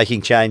yourselves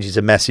making change is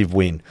a massive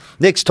win.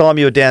 Next time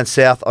you're down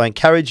south, I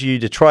encourage you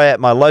to try out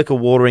my local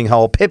watering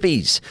hole,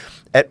 Pepe's,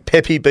 at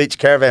Pepe Beach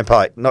Caravan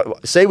Park.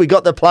 See, we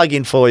got the plug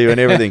in for you and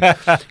everything.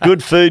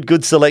 Good food,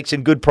 good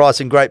selection, good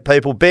price and great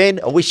people. Ben,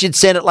 I wish you'd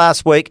sent it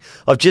last week.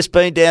 I've just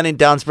been down in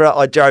Dunsborough.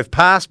 I drove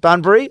past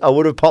Bunbury. I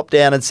would have popped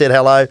down and said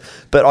hello,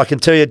 but I can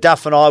tell you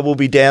Duff and I will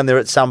be down there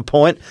at some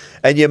point,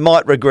 and you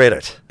might regret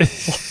it.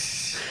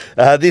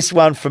 This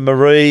one from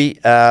Marie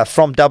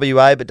from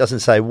WA, but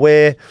doesn't say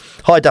where.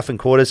 Hi, Duff and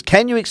Quarters.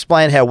 Can you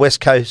explain how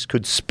West Coast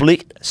could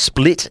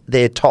split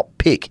their top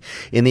pick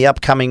in the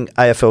upcoming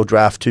AFL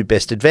draft to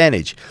best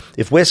advantage?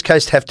 If West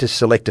Coast have to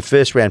select a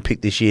first-round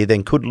pick this year,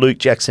 then could Luke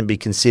Jackson be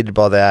considered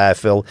by the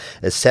AFL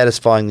as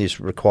satisfying this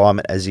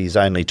requirement, as he is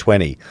only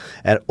 20?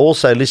 And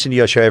also, listen to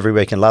your show every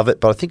week and love it,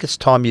 but I think it's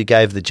time you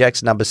gave the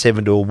Jackson number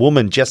 7 to a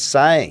woman, just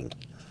saying.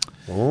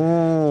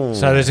 Ooh.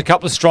 So there's a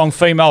couple of strong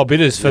female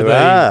bidders for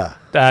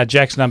the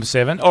Jackson number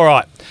 7. All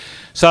right.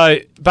 So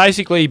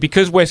basically,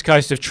 because West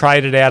Coast have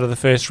traded out of the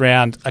first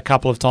round a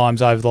couple of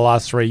times over the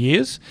last 3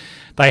 years,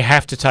 they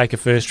have to take a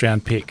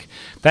first-round pick.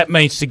 That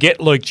means to get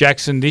Luke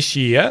Jackson this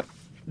year,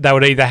 they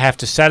would either have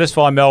to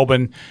satisfy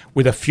Melbourne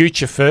with a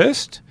future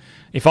first.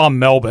 If I'm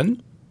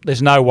Melbourne,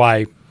 there's no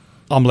way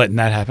I'm letting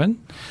that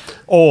happen.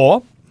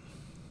 Or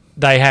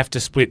they have to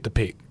split the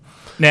pick.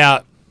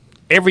 Now,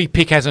 every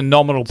pick has a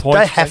nominal point.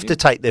 They have to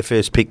take their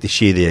first pick this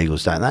year, the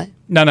Eagles, don't they?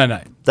 No.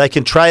 They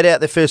can trade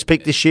out their first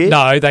pick this year?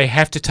 No, they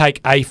have to take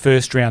a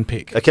first-round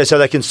pick. Okay, so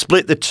they can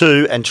split the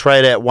 2 and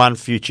trade out 1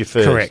 future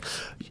first. Correct.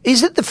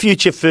 Is it the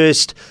future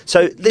first?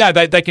 So no,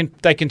 they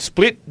can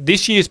split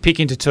this year's pick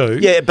into 2.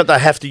 Yeah, but they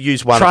have to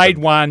use one. Trade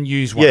one,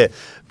 use one. Yeah.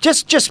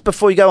 Just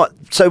before you go on,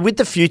 so with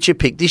the future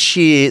pick this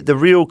year, the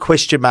real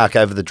question mark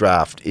over the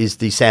draft is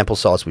the sample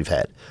size we've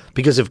had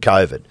because of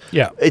COVID.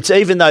 Yeah. It's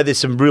even though there's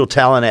some real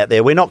talent out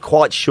there, we're not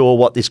quite sure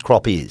what this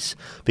crop is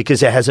because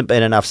there hasn't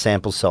been enough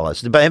sample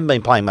size. They haven't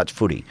been playing much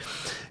footy.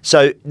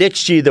 So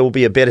next year there will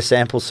be a better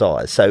sample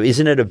size. So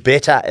isn't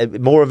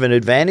it more of an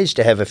advantage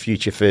to have a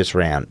future first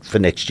round for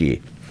next year?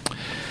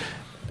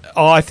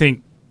 I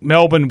think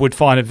Melbourne would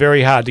find it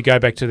very hard to go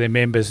back to their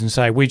members and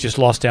say, we just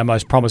lost our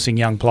most promising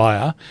young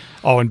player.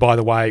 Oh, and by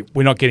the way,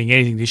 we're not getting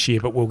anything this year,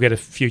 but we'll get a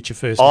future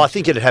first. I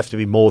think it'd have to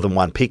be more than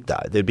one pick,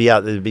 though. There'd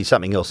be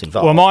something else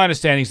involved. Well, my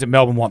understanding is that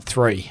Melbourne want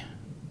 3.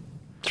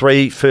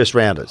 3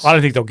 first-rounders. I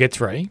don't think they'll get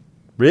 3.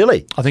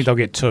 Really? I think they'll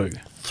get 2.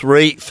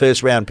 3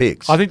 first-round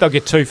picks. I think they'll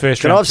get 2 first-round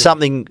Can I have picks.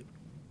 something?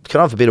 Can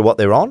I have a bit of what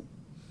they're on?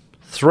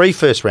 3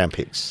 first-round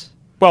picks.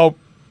 Well,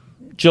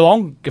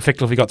 Geelong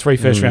effectively got 3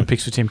 first-round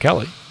picks for Tim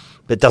Kelly.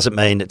 But doesn't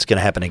mean it's going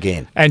to happen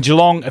again. And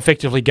Geelong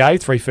effectively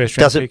gave 3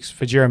 first-round picks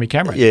for Jeremy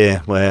Cameron.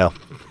 Yeah, well,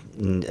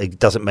 it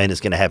doesn't mean it's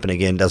going to happen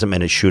again. Doesn't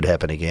mean it should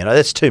happen again. Oh,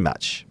 that's too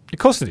much. Of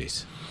course it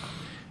is.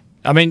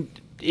 I mean,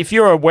 if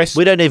you're a West...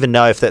 We don't even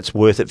know if that's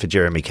worth it for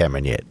Jeremy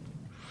Cameron yet.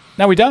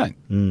 No, we don't.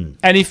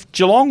 And if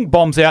Geelong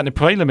bombs out in the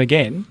prelim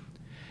again...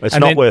 It's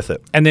not worth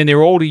it. And then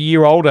they're all a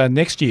year older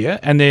next year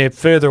and they're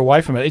further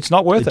away from it. It's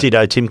not worth it.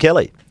 Ditto Tim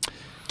Kelly.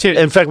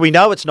 In fact, we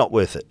know it's not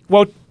worth it.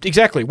 Well,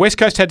 exactly. West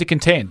Coast had to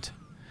contend.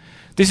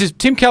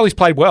 Tim Kelly's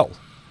played well.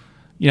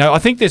 You know, I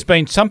think there's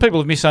been some people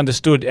have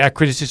misunderstood our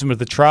criticism of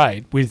the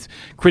trade with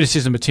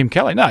criticism of Tim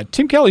Kelly. No,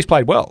 Tim Kelly's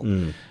played well.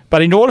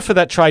 But in order for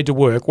that trade to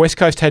work, West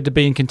Coast had to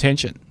be in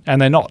contention, and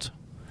they're not.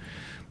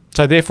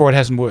 So therefore it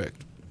hasn't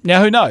worked.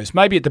 Now, who knows?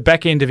 Maybe at the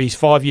back end of his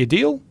 5-year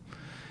deal,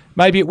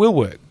 maybe it will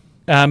work.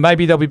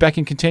 Maybe they'll be back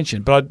in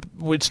contention, but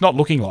it's not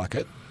looking like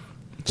it.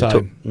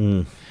 So,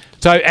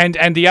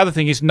 and the other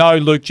thing is, no,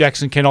 Luke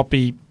Jackson cannot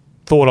be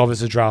thought of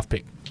as a draft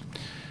pick.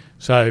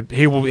 So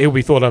he'll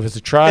be thought of as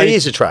a trade. He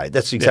is a trade.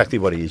 That's exactly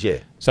what he is, yeah.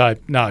 So,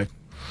 no.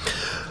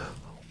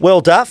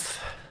 Well,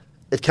 Duff,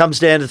 it comes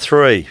down to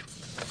 3.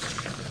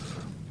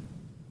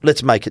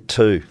 Let's make it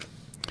 2.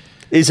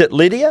 Is it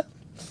Lydia?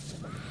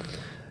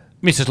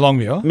 Mrs.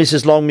 Longmuir.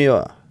 Mrs.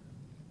 Longmuir.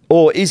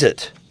 Or is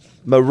it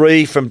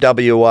Marie from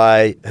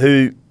WA,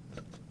 who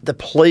the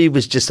plea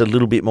was just a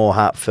little bit more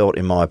heartfelt,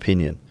 in my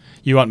opinion?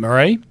 You want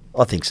Marie?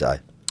 I think so.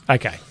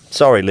 Okay.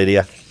 Sorry,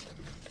 Lydia.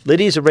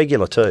 Lydia's a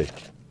regular too.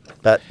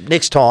 But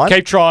next time...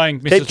 Keep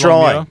trying, Mrs. Keep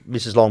trying, Longmuir.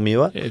 Mrs.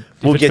 Longmuir. If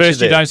We'll at get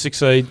first you you there. don't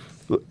succeed.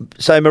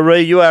 So,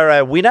 Marie, you are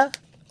our winner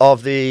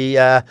of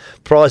the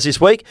prize this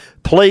week.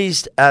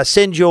 Please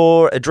send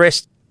your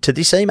address to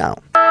this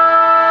email.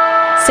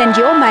 Send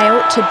your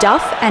mail to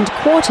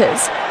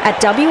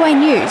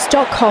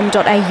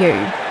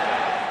duffandquarters@wanews.com.au.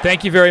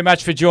 Thank you very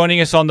much for joining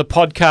us on the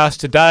podcast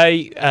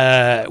today.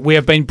 We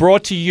have been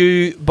brought to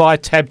you by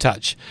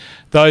TabTouch.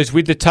 Those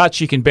with the touch,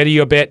 you can better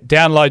your bet.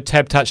 Download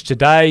TabTouch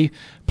today.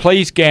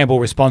 Please gamble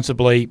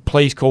responsibly.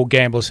 Please call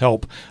Gamblers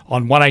Help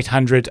on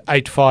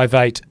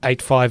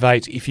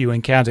 1-800-858-858 if you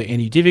encounter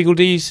any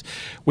difficulties.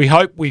 We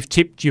hope we've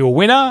tipped you a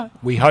winner.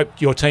 We hope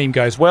your team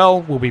goes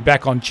well. We'll be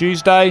back on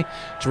Tuesday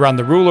to run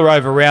the ruler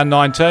over round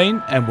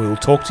 19, and we'll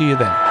talk to you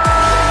then.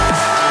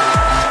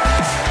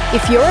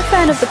 If you're a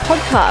fan of the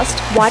podcast,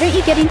 why don't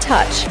you get in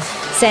touch?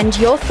 Send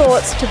your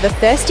thoughts to the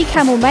Thirsty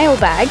Camel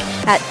mailbag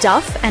at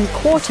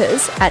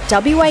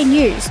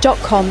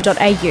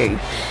duffandquarters@wanews.com.au.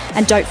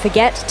 And don't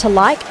forget to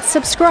like,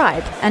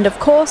 subscribe, and of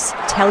course,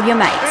 tell your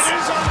mates.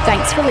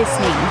 Thanks for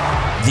listening.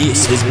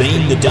 This has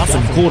been the Duff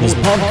and Quarters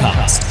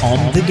podcast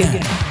on The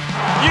Game.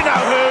 You know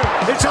who?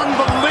 It's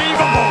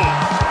unbelievable.